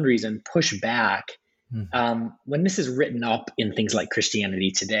these boundaries and push back, when this is written up in things like Christianity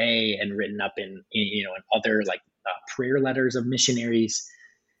Today and written up in other prayer letters of missionaries,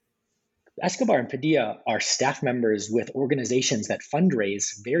 Escobar and Padilla are staff members with organizations that fundraise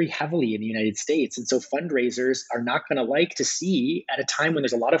very heavily in the United States. And so fundraisers are not going to like to see, at a time when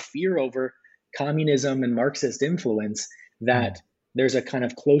there's a lot of fear over communism and Marxist influence, that there's a kind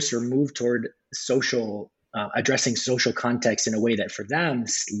of closer move toward addressing social context in a way that for them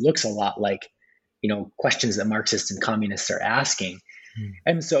looks a lot like questions that Marxists and communists are asking.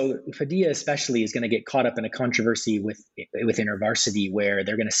 And so Padilla especially is going to get caught up in a controversy within InterVarsity, where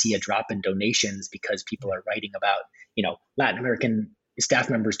they're going to see a drop in donations because people are writing about, Latin American staff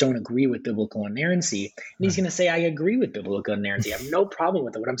members don't agree with biblical inerrancy. And he's going to say, I agree with biblical inerrancy. I have no problem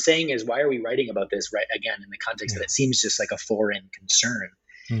with it. What I'm saying is, why are we writing about this again, in the context that it seems just like a foreign concern?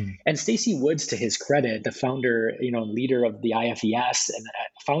 And Stacy Woods, to his credit, the founder, leader of the IFES and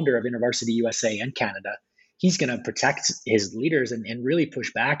founder of InterVarsity USA and Canada, he's going to protect his leaders and really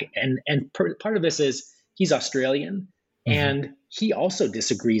push back. And part of this is he's Australian, and he also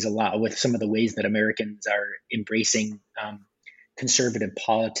disagrees a lot with some of the ways that Americans are embracing conservative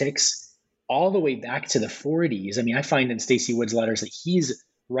politics all the way back to the 40s. I mean, I find in Stacy Woods' letters that he's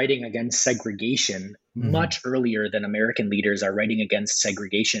writing against segregation much earlier than American leaders are writing against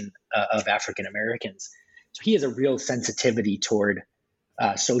segregation of African Americans. So he has a real sensitivity toward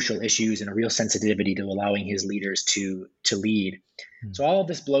social issues and a real sensitivity to allowing his leaders to lead. So all of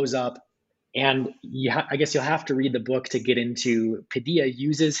this blows up, and I guess you'll have to read the book to get into. Padilla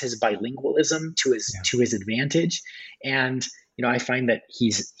uses his bilingualism to his advantage, and I find that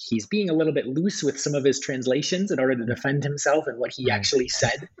he's being a little bit loose with some of his translations in order to defend himself and what he actually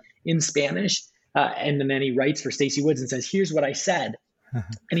said in Spanish. And then he writes for Stacy Woods and says, here's what I said.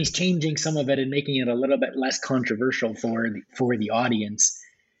 And he's changing some of it and making it a little bit less controversial for the audience.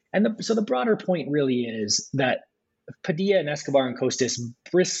 And so the broader point really is that Padilla and Escobar and Costis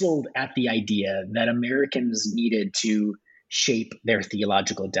bristled at the idea that Americans needed to shape their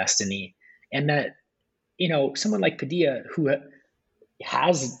theological destiny, and that someone like Padilla, who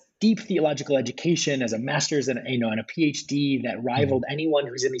has deep theological education as a master's and a PhD that rivaled anyone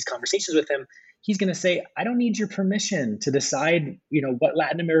who's in these conversations with him, he's going to say, I don't need your permission to decide, what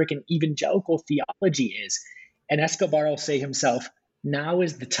Latin American evangelical theology is. And Escobar will say himself, now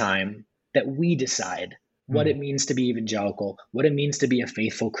is the time that we decide what it means to be evangelical, what it means to be a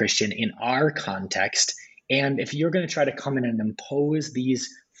faithful Christian in our context. And if you're going to try to come in and impose these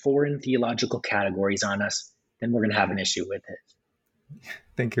foreign theological categories on us, then we're going to have an issue with it.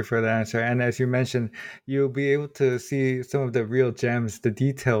 Thank you for the answer. And as you mentioned, you'll be able to see some of the real gems, the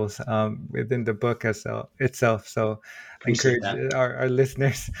details within the book itself. So I encourage our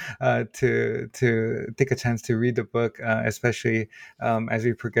listeners to take a chance to read the book, especially as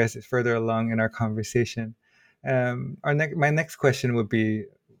we progress further along in our conversation. My next question would be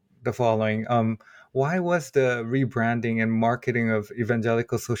the following. Why was the rebranding and marketing of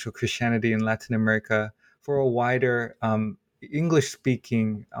evangelical social Christianity in Latin America for a wider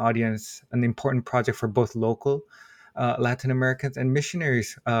English-speaking audience an important project for both local Latin Americans and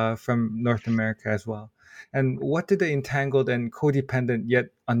missionaries from North America as well? And what did the entangled and codependent yet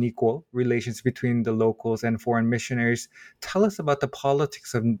unequal relations between the locals and foreign missionaries tell us about the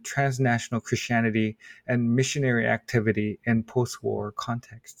politics of transnational Christianity and missionary activity in post-war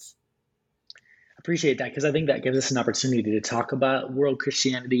contexts? Appreciate that, because I think that gives us an opportunity to talk about world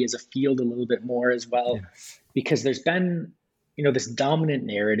Christianity as a field a little bit more as well, Yes. because there's been, this dominant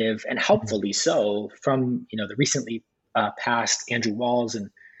narrative, and helpfully so, from, the recently passed Andrew Walls and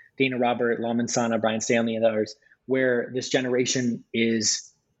Dana Robert, Laman Sana, Brian Stanley, and others, where this generation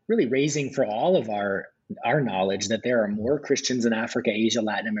is really raising for all of our knowledge that there are more Christians in Africa, Asia,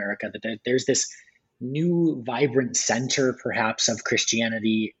 Latin America, that there's this new vibrant center perhaps of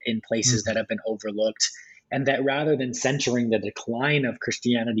Christianity in places that have been overlooked, and that rather than centering the decline of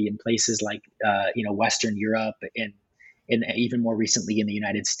Christianity in places like Western Europe and even more recently in the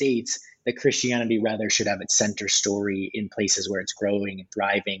United States, that Christianity rather should have its center story in places where it's growing and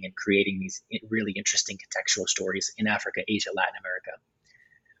thriving and creating these really interesting contextual stories in Africa, Asia, Latin America.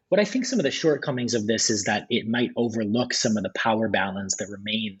 What I think some of the shortcomings of this is that it might overlook some of the power balance that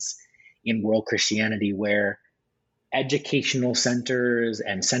remains in world Christianity, where educational centers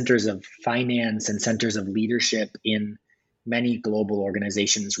and centers of finance and centers of leadership in many global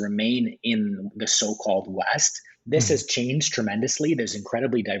organizations remain in the so-called West. This has changed tremendously. There's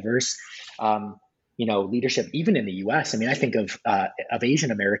incredibly diverse, leadership, even in the U.S. I mean, I think of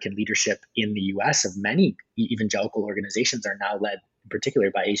Asian American leadership in the U.S. of many evangelical organizations are now led, in particular,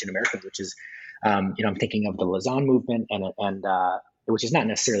 by Asian Americans, which is, I'm thinking of the Lausanne movement and which is not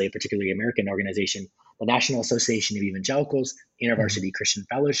necessarily a particularly American organization, the National Association of Evangelicals, InterVarsity Christian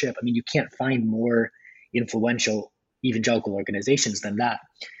Fellowship. I mean, you can't find more influential evangelical organizations than that.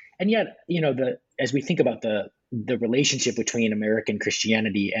 And yet, as we think about the relationship between American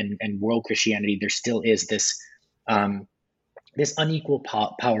Christianity and world Christianity, there still is this unequal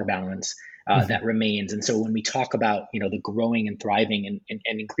power balance that remains. And so when we talk about, the growing and thriving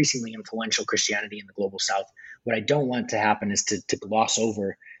and increasingly influential Christianity in the global South, what I don't want to happen is to gloss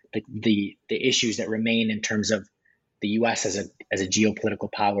over the issues that remain in terms of the U.S. as a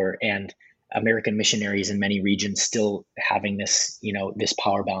geopolitical power and American missionaries in many regions still having this, this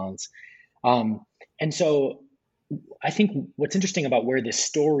power balance. And so I think what's interesting about where this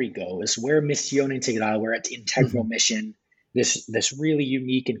story goes, where Misión Integral, where it's integral mission, this really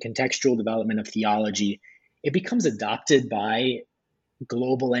unique and contextual development of theology, it becomes adopted by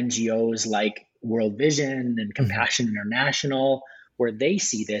global NGOs like World Vision and Compassion International, where they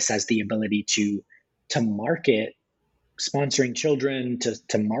see this as the ability to market sponsoring children,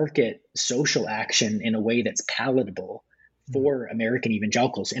 to market social action in a way that's palatable for American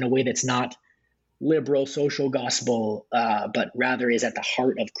evangelicals, in a way that's not liberal social gospel, but rather is at the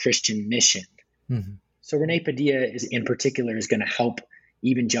heart of Christian mission. So Renee Padilla in particular is going to help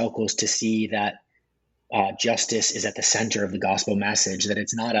evangelicals to see that justice is at the center of the gospel message, that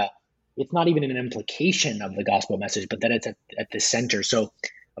it's not even an implication of the gospel message, but that it's at the center. So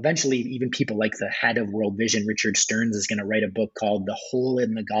eventually, even people like the head of World Vision, Richard Stearns, is going to write a book called The Hole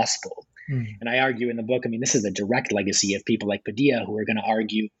in the Gospel. And I argue in the book, this is a direct legacy of people like Padilla, who are going to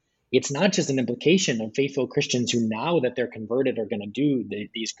argue it's not just an implication of faithful Christians who, now that they're converted, are going to do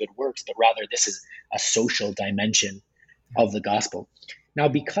these good works, but rather this is a social dimension of the gospel. Now,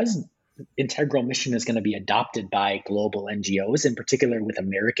 because integral mission is going to be adopted by global NGOs, in particular with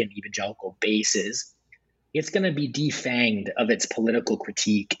American evangelical bases, it's going to be defanged of its political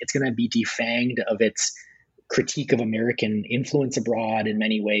critique. It's going to be defanged of its critique of American influence abroad in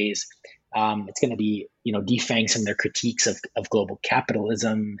many ways. It's going to be, defanged some of their critiques of global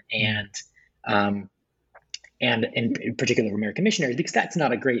capitalism and in particular American missionaries, because that's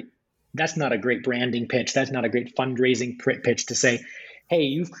not a great branding pitch. That's not a great fundraising pitch to say, hey,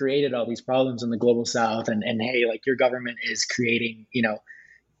 you've created all these problems in the global South, and hey, like, your government is creating,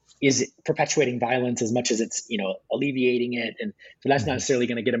 is perpetuating violence as much as it's, alleviating it. And so that's not necessarily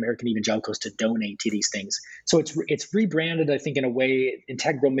going to get American evangelicals to donate to these things. So it's rebranded, I think, in a way.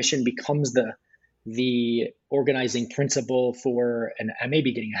 Integral mission becomes the organizing principle for, and I may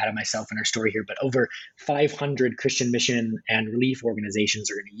be getting ahead of myself in our story here, but over 500 Christian mission and relief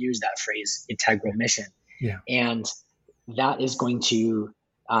organizations are going to use that phrase, integral mission. Yeah. And that is going to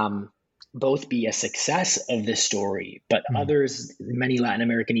both be a success of this story, but others, many Latin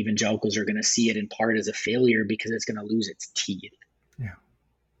American evangelicals, are going to see it in part as a failure because it's going to lose its teeth. Yeah.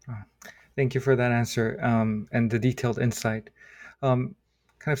 Thank you for that answer and the detailed insight.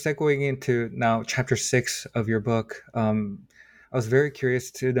 kind of segueing into now chapter 6 of your book, I was very curious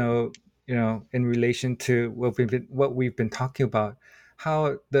to know, in relation to what we've been talking about,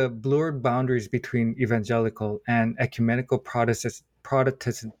 how the blurred boundaries between evangelical and ecumenical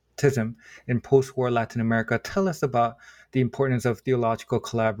Protestantism in post-war Latin America tell us about the importance of theological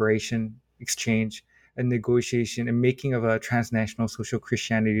collaboration, exchange, and negotiation and making of a transnational social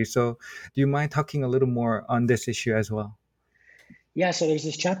Christianity. So, do you mind talking a little more on this issue as well? Yeah, so there's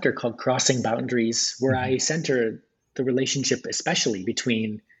this chapter called Crossing Boundaries where I center the relationship, especially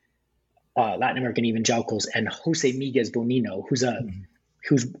between Latin American evangelicals and Jose Miguez Bonino,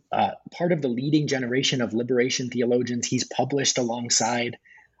 who's part of the leading generation of liberation theologians. He's published alongside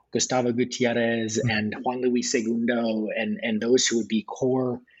Gustavo Gutierrez and Juan Luis Segundo and those who would be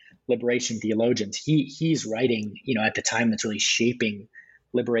core liberation theologians. He's writing, at the time that's really shaping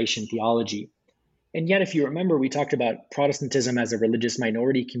liberation theology. And yet, if you remember, we talked about Protestantism as a religious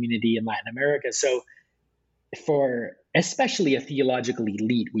minority community in Latin America. So for especially a theological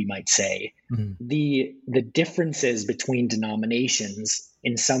elite, we might say, the differences between denominations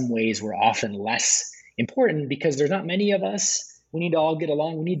in some ways were often less important because there's not many of us. We need to all get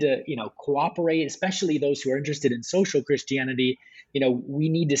along. We need to, cooperate, especially those who are interested in social Christianity. We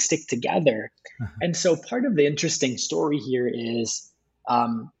need to stick together. And so part of the interesting story here is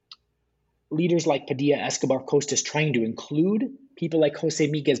leaders like Padilla Escobar Costas trying to include people like Jose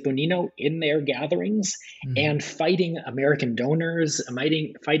Miguez Bonino in their gatherings and fighting American donors,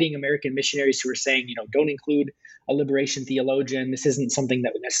 fighting American missionaries who are saying, don't include a liberation theologian. This isn't something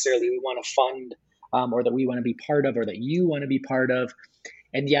that necessarily we want to fund or that we want to be part of or that you want to be part of.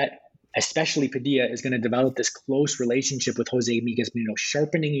 And yet, especially Padilla is going to develop this close relationship with Jose Miguez Bonino,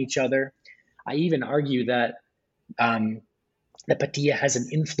 sharpening each other. I even argue that that Padilla has an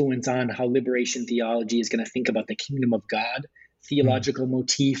influence on how liberation theology is going to think about the kingdom of God theological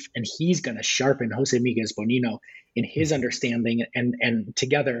motif, and he's going to sharpen Jose Miguez Bonino in his understanding, and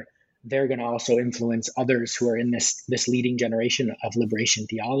together they're going to also influence others who are in this leading generation of liberation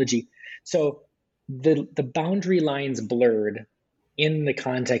theology. So the boundary lines blurred in the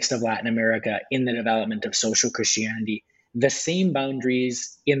context of Latin America in the development of social Christianity, the same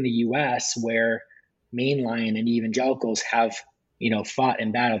boundaries in the US where mainline and evangelicals have fought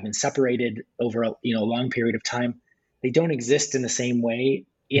and battled and separated over a long period of time. They don't exist in the same way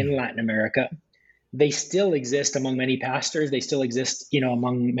in Latin America. They still exist among many pastors. They still exist,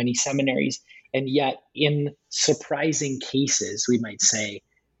 among many seminaries. And yet in surprising cases, we might say,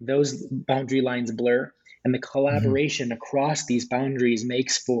 those boundary lines blur, and the collaboration across these boundaries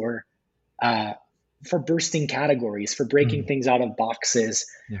makes for bursting categories, for breaking things out of boxes.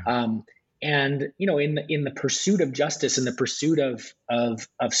 And in the pursuit of justice, in the pursuit of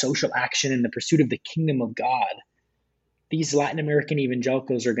social action, in the pursuit of the kingdom of God, these Latin American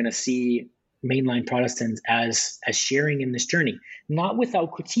evangelicals are going to see mainline Protestants as sharing in this journey, not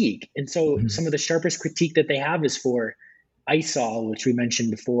without critique. And so some of the sharpest critique that they have is for ISOL, which we mentioned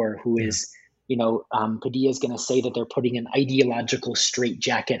before, who is, Padilla is going to say that they're putting an ideological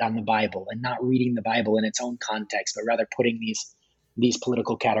straitjacket on the Bible and not reading the Bible in its own context, but rather putting these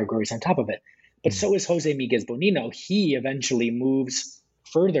political categories on top of it. But so is Jose Miguez Bonino. He eventually moves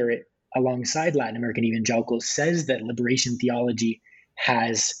further alongside Latin American evangelicals, says that liberation theology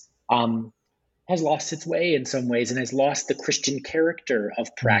has lost its way in some ways and has lost the Christian character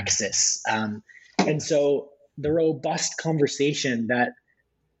of praxis. And so the robust conversation that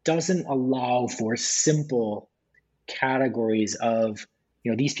doesn't allow for simple categories of,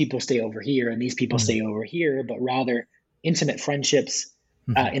 these people stay over here and these people stay over here, but rather intimate friendships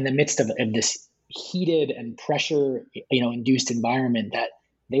in the midst of this heated and pressure, induced environment that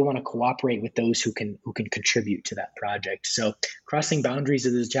they want to cooperate with those who can contribute to that project. So Crossing Boundaries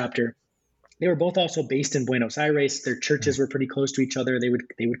is this chapter. They were both also based in Buenos Aires. Their churches were pretty close to each other. They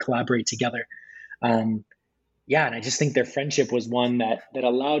would collaborate together. And I just think their friendship was one that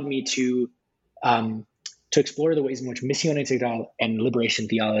allowed me to explore the ways in which Misión Integral and liberation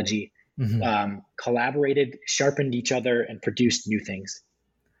theology collaborated, sharpened each other, and produced new things.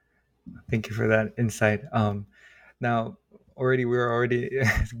 Thank you for that insight. Now, we're already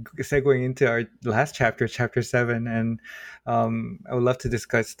segueing into our last chapter, chapter 7, and I would love to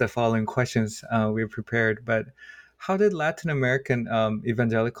discuss the following questions we prepared. But how did Latin American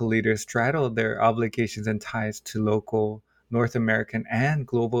evangelical leaders straddle their obligations and ties to local North American and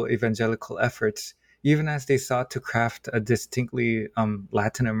global evangelical efforts, even as they sought to craft a distinctly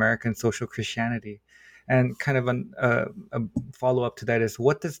Latin American social Christianity? And kind of a follow-up to that is,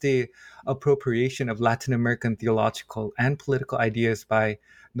 what does the appropriation of Latin American theological and political ideas by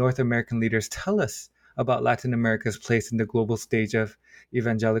North American leaders tell us about Latin America's place in the global stage of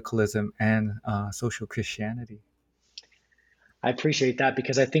evangelicalism and social Christianity. I appreciate that,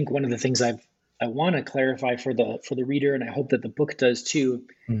 because I think one of the things I want to clarify for the reader, and I hope that the book does too,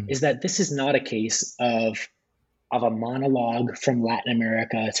 is that this is not a case of a monologue from Latin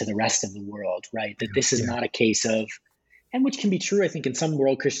America to the rest of the world, right? That this is not a case of, and which can be true, I think, in some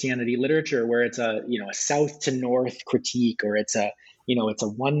world Christianity literature, where it's a south to north critique, or it's a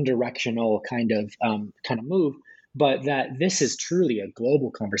one directional kind of move, but that this is truly a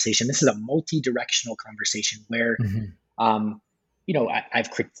global conversation. This is a multi-directional conversation where,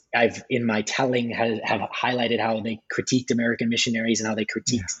 I've in my telling have highlighted how they critiqued American missionaries and how they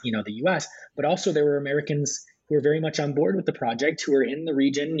critiqued the U.S., but also there were Americans who are very much on board with the project, who are in the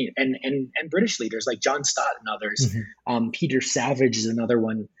region, and British leaders like John Stott and others. Peter Savage is another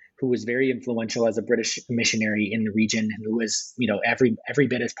one who was very influential as a British missionary in the region, and who was, every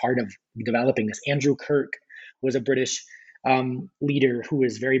bit as part of developing this. Andrew Kirk was a British leader who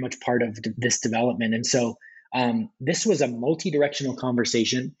was very much part of this development. And so this was a multi-directional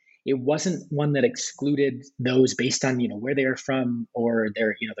conversation. It wasn't one that excluded those based on, where they are from or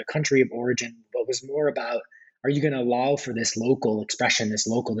their country of origin, but was more about, are you going to allow for this local expression, this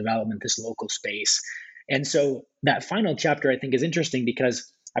local development, this local space? And so that final chapter, I think, is interesting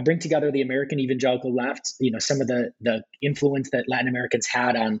because I bring together the American evangelical left, some of the influence that Latin Americans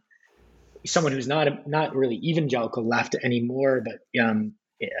had on someone who's not really evangelical left anymore, but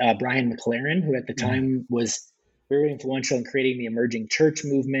Brian McLaren, who at the time was very influential in creating the emerging church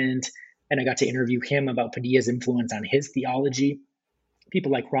movement. And I got to interview him about Padilla's influence on his theology.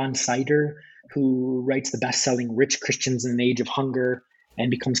 People like Ron Sider, who writes the best-selling Rich Christians in an Age of Hunger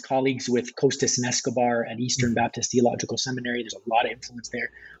and becomes colleagues with Costas and Escobar at Eastern Baptist Theological Seminary. There's a lot of influence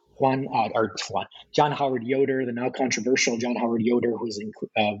there. John Howard Yoder, the now controversial John Howard Yoder, who is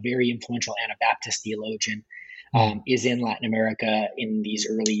a very influential Anabaptist theologian, is in Latin America in these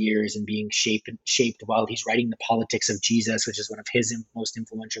early years and being shaped while he's writing The Politics of Jesus, which is one of his most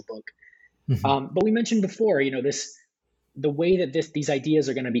influential books. But we mentioned before, the way that these ideas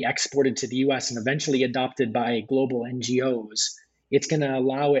are going to be exported to the U.S. and eventually adopted by global NGOs, it's going to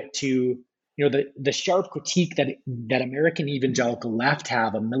allow it to, the sharp critique that American evangelical left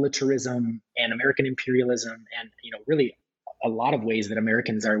have of militarism and American imperialism, and really a lot of ways that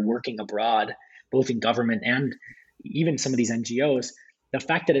Americans are working abroad, both in government and even some of these NGOs. The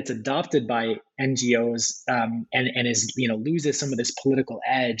fact that it's adopted by NGOs and is loses some of this political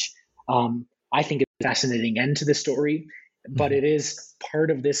edge, I think is a fascinating end to the story. But it is part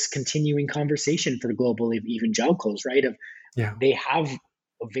of this continuing conversation for global evangelicals, right? They have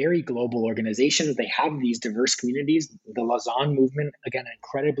a very global organizations. They have these diverse communities. The Lausanne movement, again, an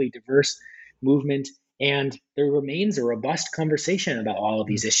incredibly diverse movement, and there remains a robust conversation about all of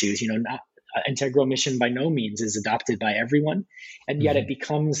these issues. Not integral mission by no means is adopted by everyone, and yet it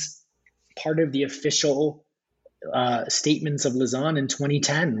becomes part of the official statements of Lausanne in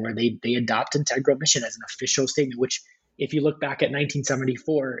 2010, where they adopt integral mission as an official statement, which, if you look back at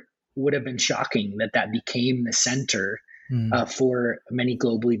 1974, would have been shocking that became the center for many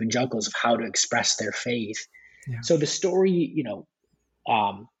global evangelicals of how to express their faith. So the story,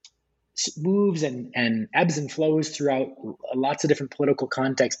 moves and ebbs and flows throughout lots of different political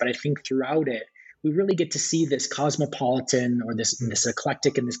contexts, but I think throughout it, we really get to see this cosmopolitan or this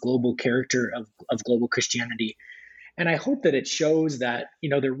eclectic and this global character of global Christianity. And I hope that it shows that,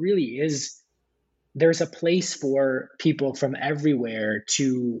 there's a place for people from everywhere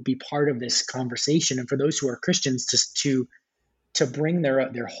to be part of this conversation. And for those who are Christians to bring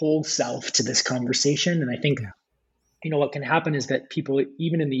their whole self to this conversation. And I think, what can happen is that people,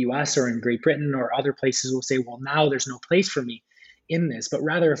 even in the US or in Great Britain or other places, will say, well, now there's no place for me in this. But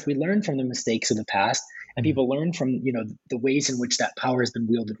rather, if we learn from the mistakes of the past and people learn from, the ways in which that power has been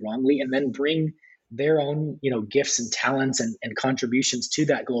wielded wrongly, and then bring their own, gifts and talents and contributions to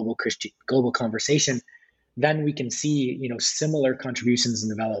that global conversation, then we can see, similar contributions and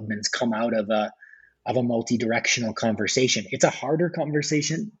developments come out of a multi-directional conversation. It's a harder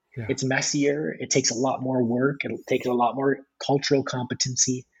conversation. It's messier. It takes a lot more work. It'll take a lot more cultural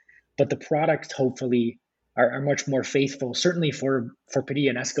competency, but the product hopefully are much more faithful. Certainly for Padilla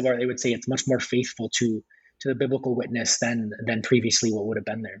and Escobar, they would say it's much more faithful to the biblical witness than previously what would have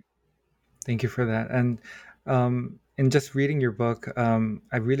been there. Thank you for that. And in just reading your book,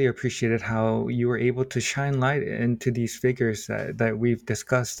 I really appreciated how you were able to shine light into these figures that we've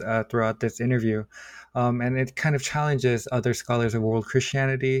discussed throughout this interview. And it kind of challenges other scholars of world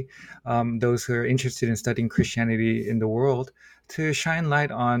Christianity, those who are interested in studying Christianity in the world, to shine light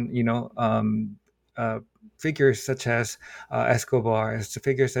on, figures such as Escobar,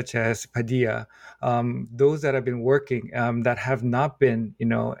 figures such as Padilla, those that have been working that have not been,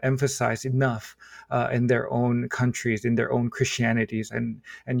 emphasized enough in their own countries, in their own Christianities, and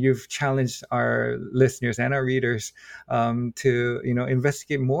you've challenged our listeners and our readers to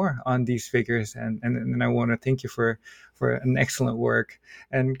investigate more on these figures, and I want to thank you for an excellent work,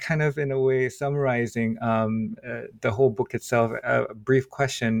 and kind of in a way summarizing the whole book itself. A brief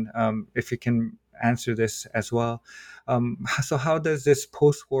question, if you can answer this as well. So how does this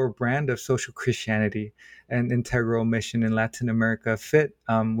post-war brand of social Christianity and integral mission in Latin America fit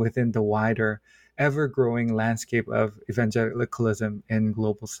within the wider, ever-growing landscape of evangelicalism in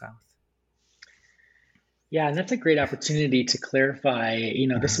Global South? Yeah, and that's a great opportunity to clarify.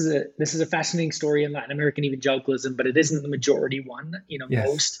 This is a fascinating story in Latin American evangelicalism, but it isn't the majority one.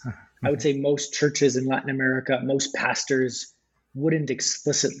 Yes. I would say most churches in Latin America, most pastors wouldn't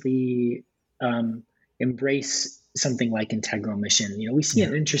explicitly embrace something like integral mission. We see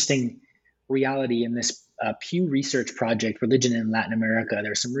an interesting reality in this Pew Research project, Religion in Latin America.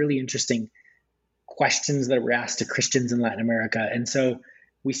 There's some really interesting questions that were asked to Christians in Latin America. And so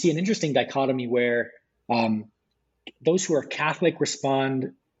we see an interesting dichotomy where those who are Catholic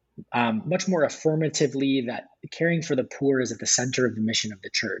respond much more affirmatively that caring for the poor is at the center of the mission of the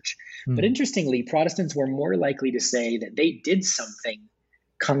church. But interestingly, Protestants were more likely to say that they did something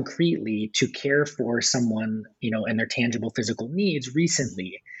concretely to care for someone, and their tangible physical needs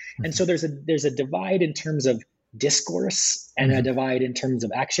recently. And so there's a divide in terms of discourse and a divide in terms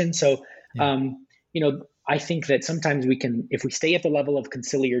of action. So, I think that sometimes we can, if we stay at the level of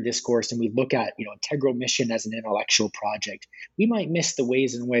conciliar discourse and we look at, integral mission as an intellectual project, we might miss the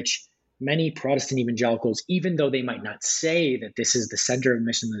ways in which many Protestant evangelicals, even though they might not say that this is the center of the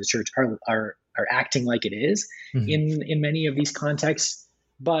mission of the church, are acting like it is in many of these contexts.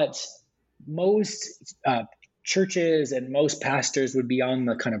 But most churches and most pastors would be on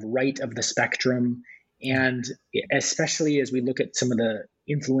the kind of right of the spectrum. And especially as we look at some of the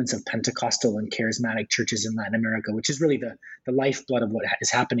influence of Pentecostal and charismatic churches in Latin America, which is really the lifeblood of what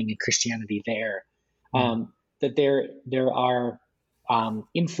is happening in Christianity there, that there are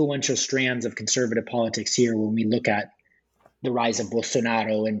influential strands of conservative politics here when we look at the rise of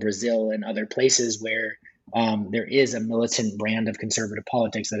Bolsonaro in Brazil and other places where there is a militant brand of conservative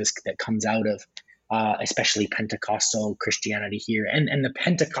politics that comes out of especially Pentecostal Christianity here. And the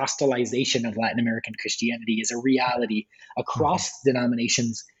Pentecostalization of Latin American Christianity is a reality across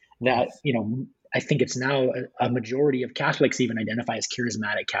denominations that, I think it's now a majority of Catholics even identify as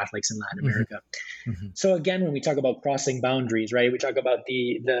charismatic Catholics in Latin America. So again, when we talk about crossing boundaries, right, we talk about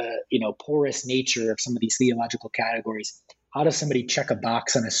the porous nature of some of these theological categories. How does somebody check a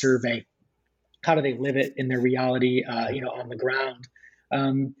box on a survey? How do they live it in their reality, on the ground?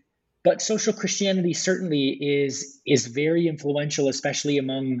 But social Christianity certainly is very influential, especially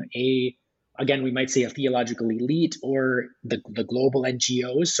among again, we might say a theological elite or the global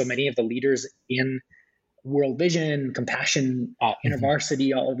NGOs. So many of the leaders in World Vision, Compassion,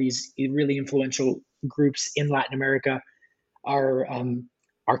 InterVarsity, all of these really influential groups in Latin America are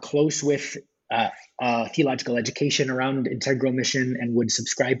close with theological education around integral mission and would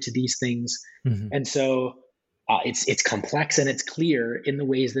subscribe to these things. And so it's complex and it's clear in the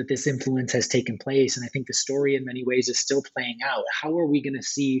ways that this influence has taken place. And I think the story in many ways is still playing out. How are we going to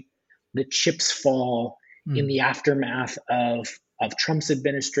see the chips fall in the aftermath of Trump's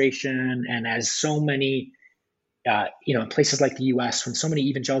administration? And as so many, in places like the US, when so many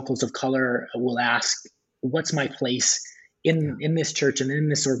evangelicals of color will ask, what's my place in this church and in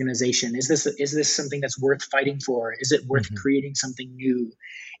this organization? Is this something that's worth fighting for? Is it worth creating something new?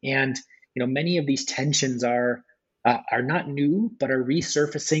 And many of these tensions are not new, but are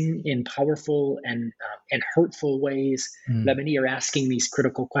resurfacing in powerful and hurtful ways that many are asking these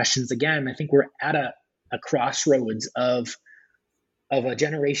critical questions again. I think we're at a crossroads of a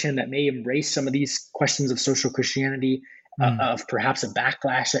generation that may embrace some of these questions of social Christianity, of perhaps a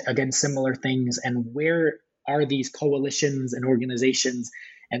backlash against similar things. And where are these coalitions and organizations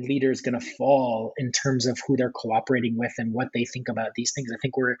and leaders going to fall in terms of who they're cooperating with and what they think about these things? I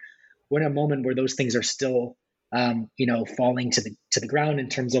think we're in a moment where those things are still, falling to the ground in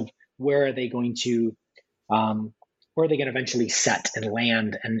terms of where are they going to eventually set and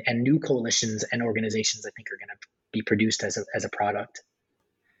land, and new coalitions and organizations I think are going to be produced as a product.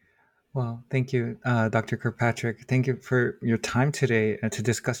 Well, thank you, Dr. Kirkpatrick. Thank you for your time today to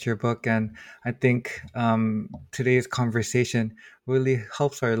discuss your book. And I think today's conversation really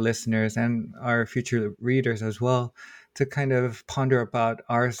helps our listeners and our future readers as well to kind of ponder about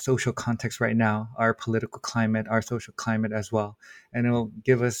our social context right now, our political climate, our social climate as well. And it'll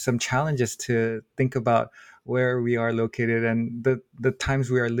give us some challenges to think about where we are located and the times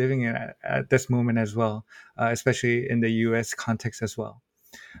we are living in at this moment as well, especially in the US context as well.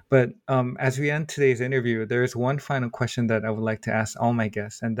 But as we end today's interview, there is one final question that I would like to ask all my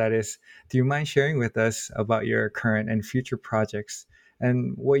guests, and that is, do you mind sharing with us about your current and future projects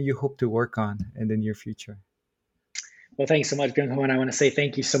and what you hope to work on in the near future? Well, thanks so much, Byung Ho, and I want to say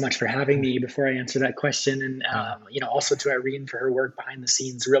thank you so much for having me before I answer that question. And, also to Irene for her work behind the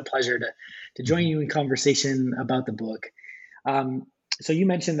scenes. Real pleasure to join you in conversation about the book. So you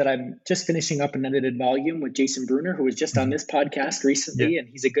mentioned that I'm just finishing up an edited volume with Jason Bruner, who was just on this podcast recently, and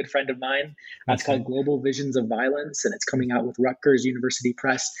he's a good friend of mine. It's called Global Visions of Violence, and it's coming out with Rutgers University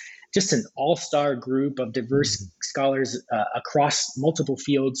Press. Just an all-star group of diverse scholars across multiple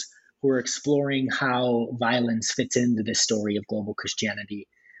fields who are exploring how violence fits into this story of global Christianity.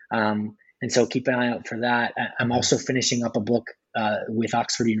 And so keep an eye out for that. I'm also finishing up a book with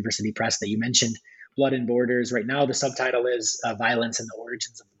Oxford University Press that you mentioned, Blood and Borders. Right now, the subtitle is Violence and the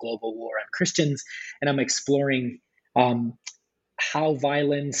Origins of the Global War on Christians. And I'm exploring how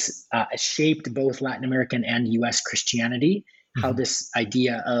violence shaped both Latin American and U.S. Christianity, how this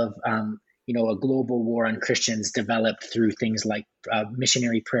idea of a global war on Christians developed through things like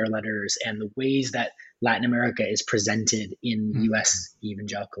missionary prayer letters and the ways that Latin America is presented in U.S.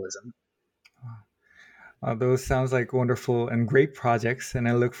 evangelicalism. Those sounds like wonderful and great projects, and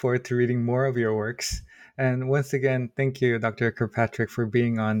I look forward to reading more of your works. And once again, thank you, Dr. Kirkpatrick, for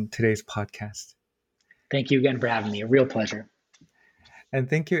being on today's podcast. Thank you again for having me. A real pleasure. And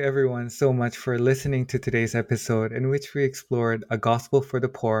thank you, everyone, so much for listening to today's episode in which we explored A Gospel for the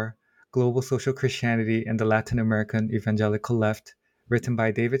Poor, Global Social Christianity in the Latin American Evangelical Left, written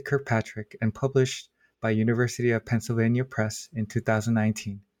by David Kirkpatrick and published by University of Pennsylvania Press in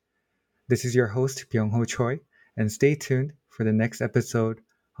 2019. This is your host, Byung Ho Choi, and stay tuned for the next episode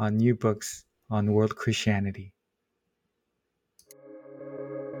on New Books on World Christianity.